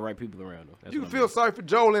don't have the right people around him. That's You what can I feel mean. sorry for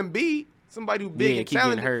Joel Embiid, somebody who big Yeah, and keep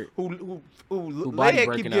getting talented, hurt. who body leg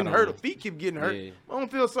breaking keep out getting on hurt, him. or feet keep getting hurt. Yeah. I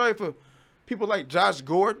don't feel sorry for people like Josh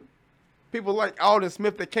Gordon, people like Alden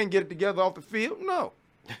Smith that can't get it together off the field. No,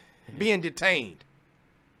 being detained.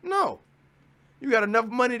 No, you got enough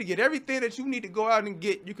money to get everything that you need to go out and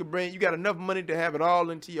get. You got enough money to have it all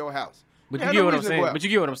into your house. But You you have get no what I'm reason to go saying. out. But you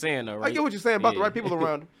get what I'm saying, though, right? I get what you're saying about the Yeah. right people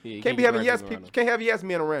around Yeah, you. you Can't be get having the right yes people people. around him. Can't have yes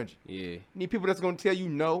men around you. Yeah. You need people that's gonna tell you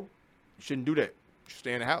no. You shouldn't do that. You should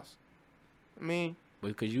stay in the house. I mean,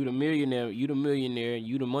 Because you the millionaire, you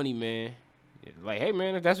the money man. Like, hey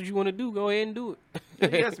man, if that's what you want to do, go ahead and do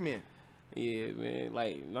it. yes men. Yeah, man.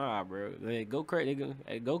 Like, nah, bro. Like, go crazy,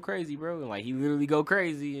 go crazy, bro. And like, he literally go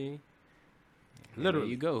crazy. And Literally.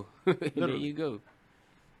 there you go. There Literally. you go.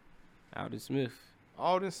 Alden Smith.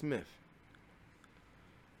 Alden Smith.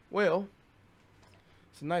 Well,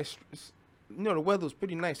 it's nice. The weather was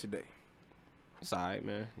pretty nice today. It's all right,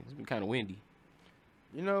 man. It's been kind of windy.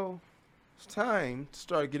 It's time to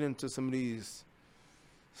start getting into some of these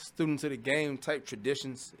students of the game type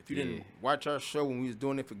traditions. If you Yeah. didn't watch our show when we was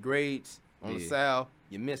doing it for grades on the Yeah. Sal,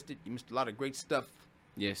 you missed it. You missed a lot of great stuff.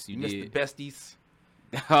 Yes, you You missed did. the besties.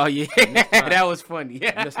 Oh yeah, that was funny. You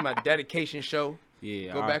Yeah, missed my dedication show.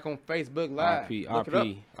 yeah. Go back on Facebook Live. RP, Look it up.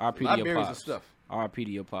 RP to your Libraries of pops. stuff. RP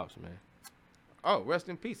to your pops, man. Oh, rest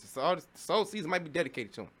in peace. So all this soul season might be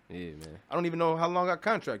dedicated to him. Yeah, man. I don't even know how long our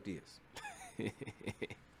contract is.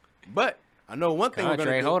 But I know one thing we're Contract.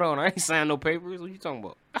 gonna do. Hold on, I ain't signed no papers. What you talking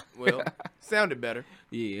about? Well, sounded better.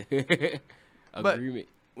 Yeah. But- Agreement.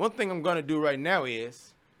 One thing I'm gonna do right now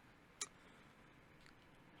is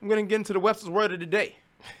I'm gonna get into the Webster's word of the day.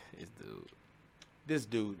 This dude. This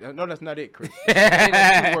dude. No, that's not it, Chris.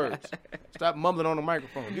 That's 2 words. Stop mumbling on the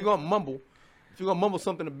microphone. If you're gonna mumble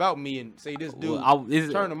something about me and say this dude, Well, is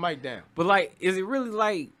it- turn the mic down. But like, is it really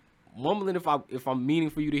like mumbling if I'm meaning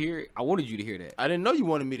for you to hear it? I wanted you to hear that. I didn't know you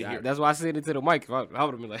wanted me to hear. That's why I said it to the mic. I would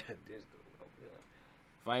have been like, this dude.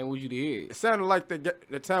 If I ain't want you to hear It it. sounded like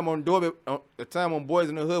the time on Boys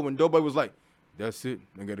in the Hood when Doughboy was like, "That's it,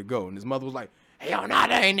 I gotta go," and his mother was like, "Hell, no,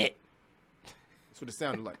 that ain't it." That's what it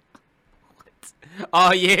sounded like.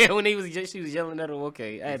 Oh yeah, when she was yelling at him.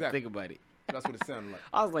 Okay, I had to Exactly. think about it. That's what it sounded like.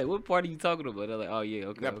 I was like, what part are you talking about? I was like, oh yeah,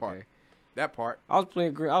 okay. That part. okay. That part. I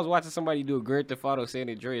was watching somebody do a Grand Theft Auto San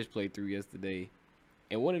Andreas playthrough yesterday,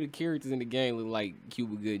 and one of the characters in the game looked like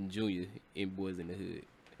Cuba Gooding Jr. in Boys in the Hood.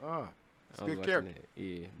 Ah, it's I a was good watching character. that.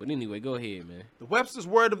 Yeah, but anyway, go ahead, man. The Webster's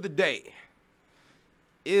word of the day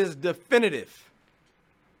is definitive.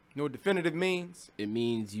 You know what definitive means? It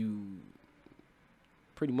means you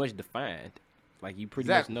pretty much defined, like you pretty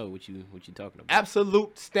Exactly. much know what you're talking about.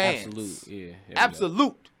 Absolute stance. Absolute, yeah. there we go.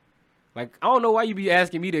 Absolute. Like I don't know why you be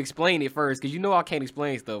asking me to explain it first, because you know I can't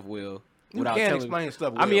explain stuff well. You without can't telling- explain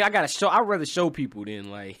stuff I mean, well. I gotta show. I'd rather show people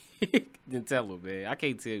than like than tell them, man. I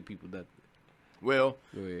can't tell people nothing. Well,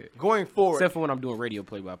 Go ahead. going forward, Except for when I'm doing radio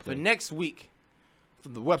play-by-play. for next week, for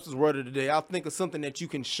the Webster's word of the day, I'll think of something that you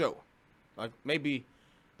can show. Like maybe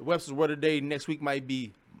the Webster's word of the day next week might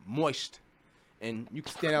be moist and you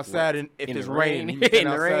can stand outside and if In it's the raining, rain? you can stand In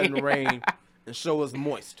the outside in the rain? rain and show us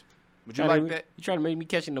moist. Would you like that? You trying to make me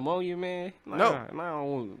catch pneumonia, man? No. I don't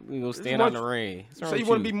want we gonna stand you out in the want- rain. What's wrong So you with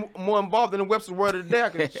want to be more involved in the Webster's word of the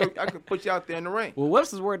day? I could put you out there in the rain. Well,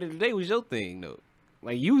 Webster's word of the day was your thing, though.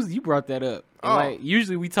 Like you brought that up. And Oh. like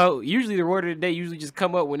usually the word of the day usually just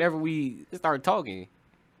come up whenever we start talking.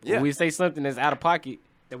 Yeah. When we say something that's out of pocket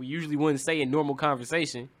that we usually wouldn't say in normal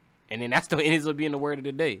conversation, and then that's the ends up being the word of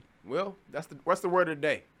the day. Well, what's the word of the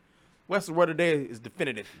day? What's the word of the day is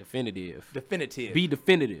definitive. Definitive. Definitive. Be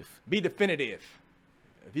definitive. Be definitive.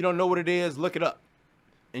 If you don't know what it is, look it up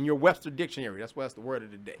in your Webster dictionary. That's what's the word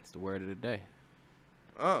of the day. It's the word of the day.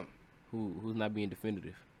 Um, Who's not being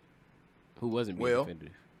definitive? Who wasn't being Well-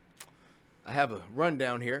 definitive? I have a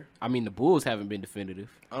rundown here. I mean, the Bulls haven't been definitive.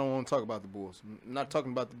 I don't want to talk about the Bulls. I'm not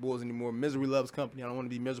talking about the Bulls anymore. Misery loves company. I don't want to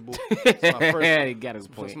be miserable. It's my first, He got his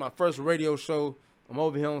point. it's my first radio show. I'm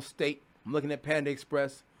over here on State. I'm looking at Panda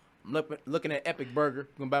Express. I'm looking at Epic Burger. You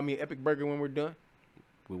gonna buy me an Epic Burger when we're done?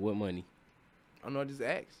 With what money? I don't know. I just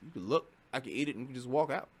asked. You can look. I can eat it and you can just walk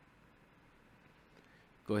out.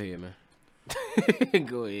 Go ahead, man.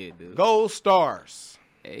 Go ahead, dude. Gold stars.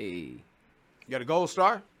 Hey. You got a gold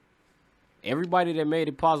star? Everybody that made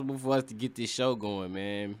it possible for us to get this show going,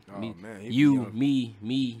 man. Oh, man, he be You, on- me,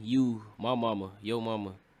 you, my mama, your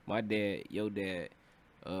mama, my dad, your dad,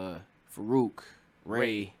 Farouk,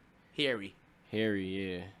 Ray, Harry.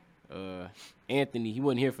 Harry, yeah. Anthony, he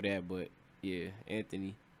wasn't here for that, but yeah,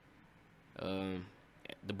 Anthony.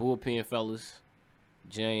 The bullpen fellas,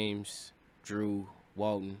 James, Drew,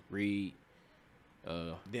 Walton, Reed,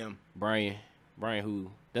 Them. Brian who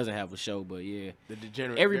doesn't have a show, but yeah. The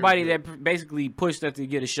degenerate. Everybody very that basically pushed us to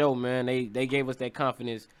get a show, man, they gave us that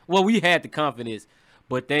confidence. Well, we had the confidence,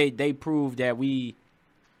 but they proved that we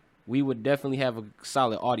would definitely have a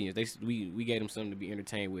solid audience. We gave them something to be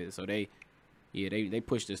entertained with, so they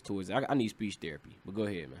pushed us towards it. I need speech therapy, but go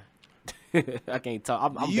ahead, man. I can't talk.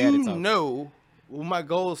 I'm bad at You talking. know who my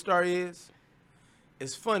gold star is?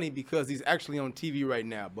 It's funny because he's actually on TV right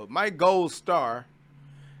now, but my gold star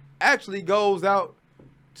actually goes out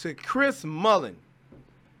to Chris Mullin.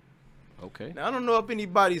 Okay. Now, I don't know if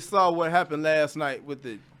anybody saw what happened last night with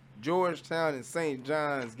the Georgetown and St.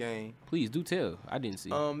 John's game. Please do tell. I didn't see.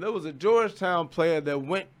 There was a Georgetown player that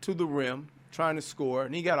went to the rim trying to score,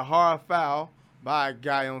 and he got a hard foul by a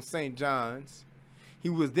guy on St. John's. He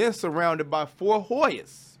was then surrounded by 4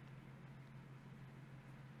 Hoyas,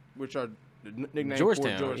 which are the nickname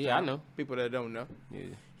Georgetown. for Georgetown. Yeah, I know. People that don't know. Yeah.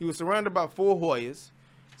 He was surrounded by 4 Hoyas.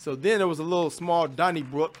 So then there was a little small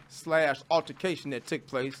Donnybrook / altercation that took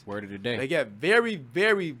place. Word of the day. They got very,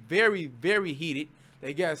 very, very, very heated.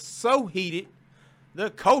 They got so heated, the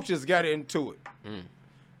coaches got into it.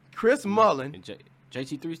 Chris Mullin, And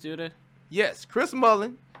JT3 still there? yes, Chris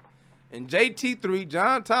Mullin and JT3,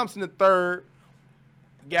 John Thompson III,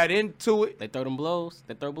 got into it. They throw them blows.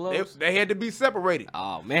 They throw blows. They had to be separated.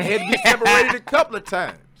 Oh They had to man. be separated a couple of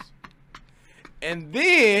times. And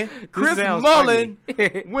then Chris sounds Mullin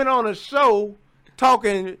funny. went on a show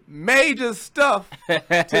talking major stuff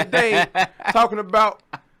today, talking about,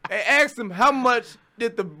 they asked him how much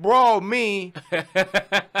did the brawl mean.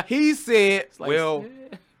 He said, Like, well,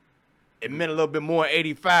 it meant a little bit more in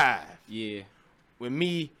 85 yeah. when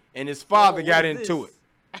me and his father got into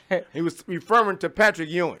it. He was referring to Patrick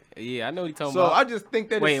Ewing. Yeah, I know what you're talking So about. I just think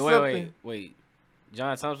that it's something. Wait.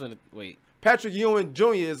 John Thompson, wait. Patrick Ewing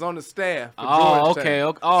Jr. is on the staff. For Oh, Georgetown. okay,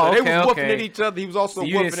 okay. So Oh, they okay, was whooping okay. at each other. He was also So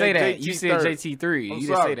you whooping didn't say at that. JT You said third. JT3. I'm You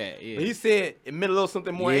sorry. didn't say that. Yeah. But he said it meant a little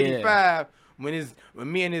something more in Yeah. 85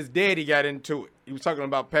 when me and his daddy got into it. He was talking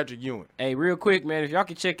about Patrick Ewing. Hey, real quick, man, if y'all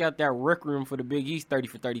can check out that Rec Room for the Big East 30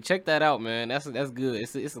 for 30, check that out, man. That's good.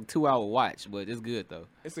 It's a 2-hour watch, but it's good though.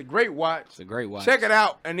 It's a great watch. It's a great watch. Check it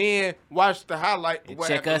out and then watch the highlight. Of what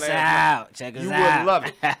Check happened us last night. out. Check us You out. would love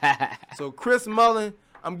it. So Chris Mullin,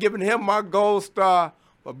 I'm giving him my gold star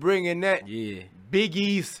for bringing that Yeah. Big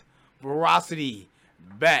East veracity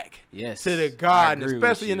back Yes, to the I garden, agree with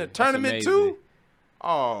especially in you. the That's tournament amazing. too.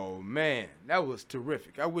 Oh man, that was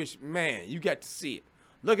terrific. I wish, man, you got to see it.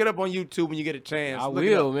 Look it up on YouTube when you get a chance. I Look it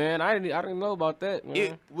will, up. man. I didn't know about that, man.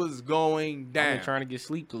 It was going I've down. been trying to get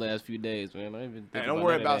sleep the last few days, man. I ain't even Hey, thinking don't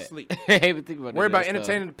worry none of about that. sleep. I ain't even thinking about Worry none of about that stuff.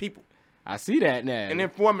 entertaining the people I see that now. and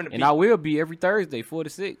informing the And people I will be every Thursday, 4 to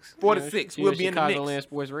 6. 4 to 6. We'll be in the mix. Chicagoland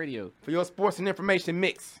Sports Radio. for your sports and information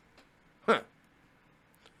mix. Huh.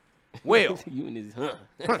 Well, You and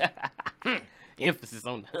this, emphasis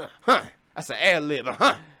on the, huh. That's an ad lib,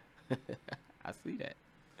 huh? I see that.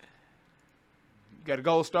 You got a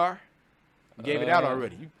gold star? You gave it out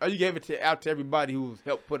already. You gave it out to everybody who's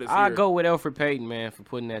helped put us I here. go with Elfrid Payton, man, for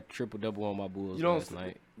putting that triple-double on my Bulls last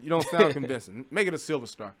night. You don't sound convincing. Make it a silver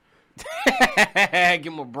star. Give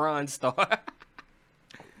him a bronze star.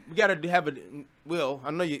 We got to have Will,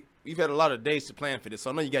 I know you've had a lot of days to plan for this, so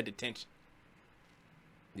I know you got detention.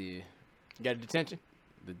 Yeah. You got detention?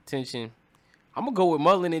 The detention. I'm going to go with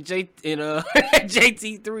Mullen and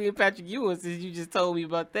JT3 and Patrick Ewing since you just told me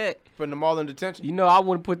about that. Putting them all in detention? You know, I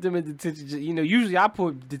wouldn't put them in detention. Usually I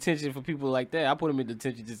put detention for people like that. I put them in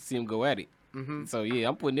detention just to see them go at it. Mm-hmm. So, yeah,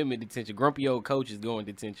 I'm putting them in detention. Grumpy old coaches go in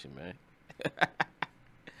detention, man.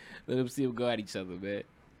 Let them see them go at each other, man.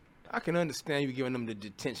 I can understand you giving them the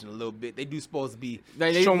detention a little bit. They do supposed to be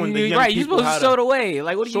Like, showing the young right, you're people supposed how to show the way.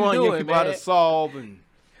 Like, what are you showing young doing, people how to man? solve and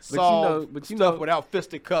solve stuff know- without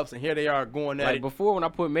fisticuffs, and here they are going at Like it. before, when I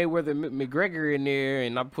put Mayweather McGregor in there,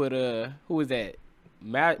 and I put who was that?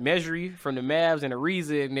 Measury from the Mavs and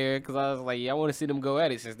Ariza in there, because I was like, yeah, I want to see them go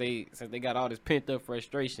at it since they got all this pent up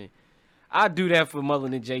frustration. I do that for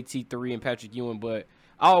Mullen and JT3 and Patrick Ewing, but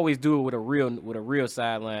I always do it with a real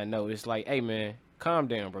sideline note. It's like, hey man, calm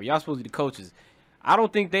down, bro. Y'all supposed to be the coaches. I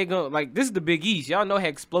don't think they gonna like this is the Big East. Y'all know how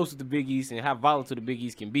explosive the Big East and how volatile the Big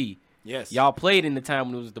East can be. Yes. Y'all played in the time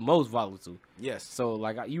when it was the most volatile. Yes. So,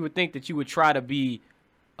 like, you would think that you would try to be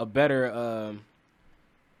a better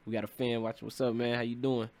we got a fan watching. What's up, man? How you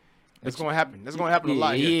doing? That's going to happen. That's going to happen a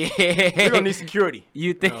lot. Yeah. We're going to need security.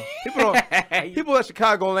 You think? People at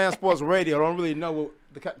Chicagoland Sports Radio don't really know what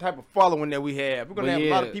the type of following that we have. We're going to have a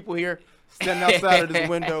lot of people here standing outside of this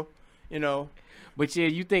window, you know. But, yeah,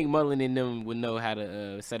 you think Mullen and them would know how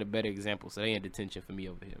to set a better example, so they in detention for me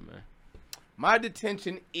over here, man. My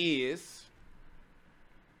detention is,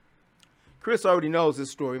 Chris already knows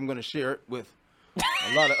this story. I'm going to share it with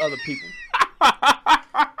a lot of other people.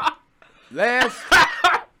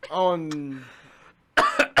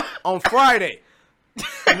 On Friday, we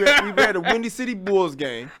had a Windy City Bulls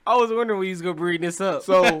game. I was wondering when you was going to bring this up.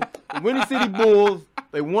 So, the Windy City Bulls,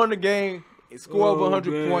 they won the game. They score over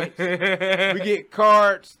 100 points. We get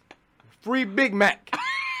cards, free Big Mac.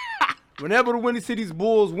 Whenever the Windy City's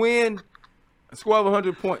Bulls win, score over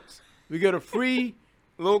 100 points. We get a free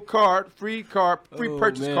little card, free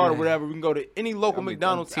purchase card or whatever. We can go to any local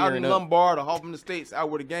McDonald's out in Lombard or Hoffman Estates, out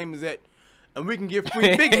where the game is at, and we can get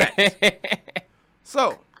free Big Macs.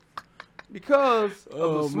 So, because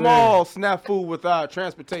of the small snafu with our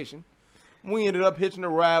transportation, we ended up hitching a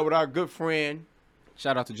ride with our good friend,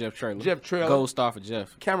 Shout out to Jeff Traylor. Jeff Traylor. Gold star for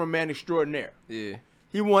Jeff. Cameraman extraordinaire. Yeah.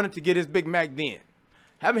 He wanted to get his Big Mac then.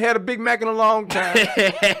 Haven't had a Big Mac in a long time.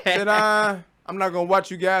 Said, I'm not going to watch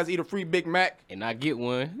you guys eat a free Big Mac. And I get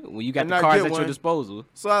one when you got And the I cards get at your one. disposal.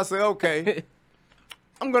 So I said, okay,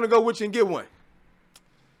 I'm going to go with you and get one.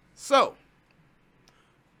 So,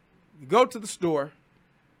 we go to the store.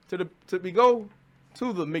 We go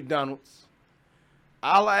to the McDonald's.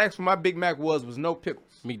 All I asked for my Big Mac was no pickles.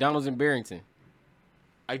 McDonald's in Barrington.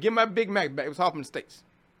 I get my Big Mac back. It was Hoffman Estates.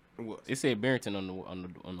 It was. It said Barrington on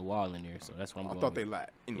the wall in there, so that's what I'm I going thought they with. lied.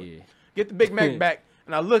 Anyway, Yeah. get the Big Mac back,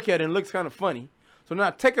 and I look at it, and it looks kind of funny. So now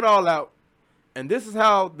I take it all out, and this is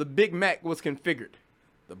how the Big Mac was configured.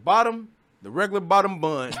 The bottom, the regular bottom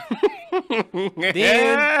bun,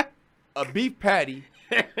 then a beef patty.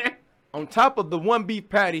 On top of the one beef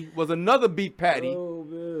patty was another beef patty. Oh,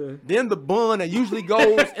 man. Then the bun that usually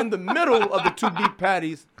goes in the middle of the two beef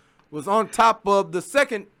patties was on top of the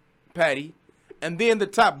second patty, and then the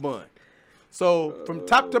top bun. So from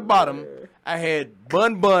top to bottom, I had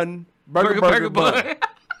bun, burger, bun.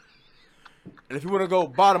 And if you want to go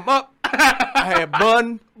bottom up, I had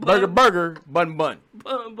bun, burger, bun. Bun,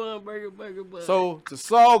 burger, bun. So to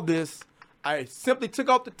solve this, I simply took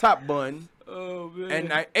off the top bun, Oh, man.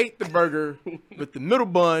 and I ate the burger with the middle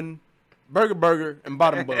bun, burger, and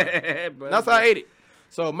bottom bun. That's how I ate it.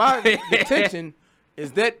 So my intention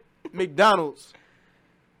is that McDonald's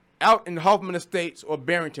out in Hoffman Estates or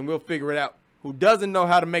Barrington, we'll figure it out, who doesn't know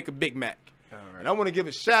how to make a Big Mac. All right. And I want to give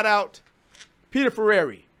a shout out Peter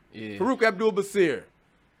Ferreri, Farouk Abdul-Basir,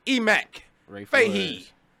 E-Mac, Ray Fahey,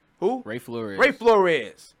 Flores. who? Ray Flores. Ray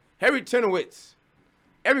Flores, Harry Tenowitz,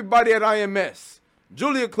 everybody at IMS,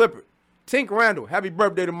 Julia Clippard, Tink Randall. Happy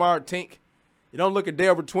birthday tomorrow, Tink. You don't look a day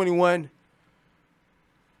over 21.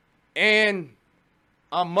 And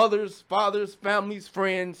our mothers, fathers, families,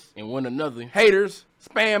 friends, And one another. haters,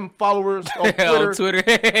 spam followers on Twitter, On Twitter.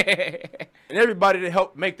 and everybody that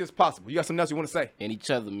helped make this possible. You got something else you want to say? And each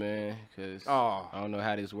other, man. Because Oh. I don't know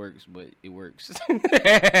how this works, but it works.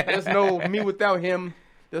 There's no me without him.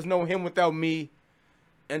 There's no him without me.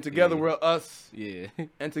 And together we're us. Yeah.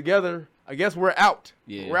 And together, I guess we're out.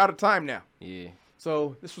 Yeah. We're out of time now. Yeah.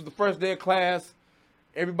 So this was the first day of class.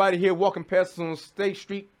 Everybody here walking past us on State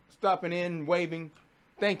Street, stopping in, waving.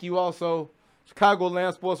 Thank you also.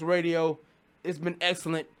 Chicagoland Sports Radio. It's been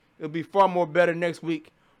excellent. It'll be far more better next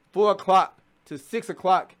week. 4 o'clock to 6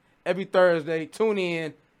 o'clock every Thursday. Tune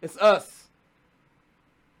in. It's us.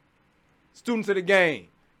 Students of the game.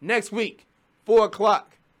 Next week, 4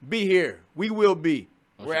 o'clock. Be here. We will be.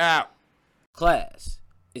 We're out. Class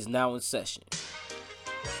is now in session.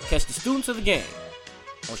 Catch the students of the game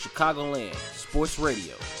on Chicagoland Sports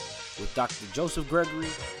Radio with Dr. Joseph Gregory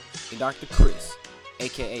and Dr. Chris,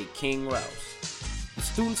 a.k.a. King Rouse. The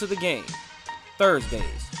students of the game,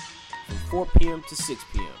 Thursdays from 4 p.m. to 6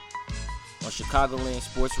 p.m. on Chicagoland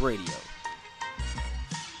Sports Radio.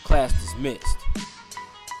 Class dismissed.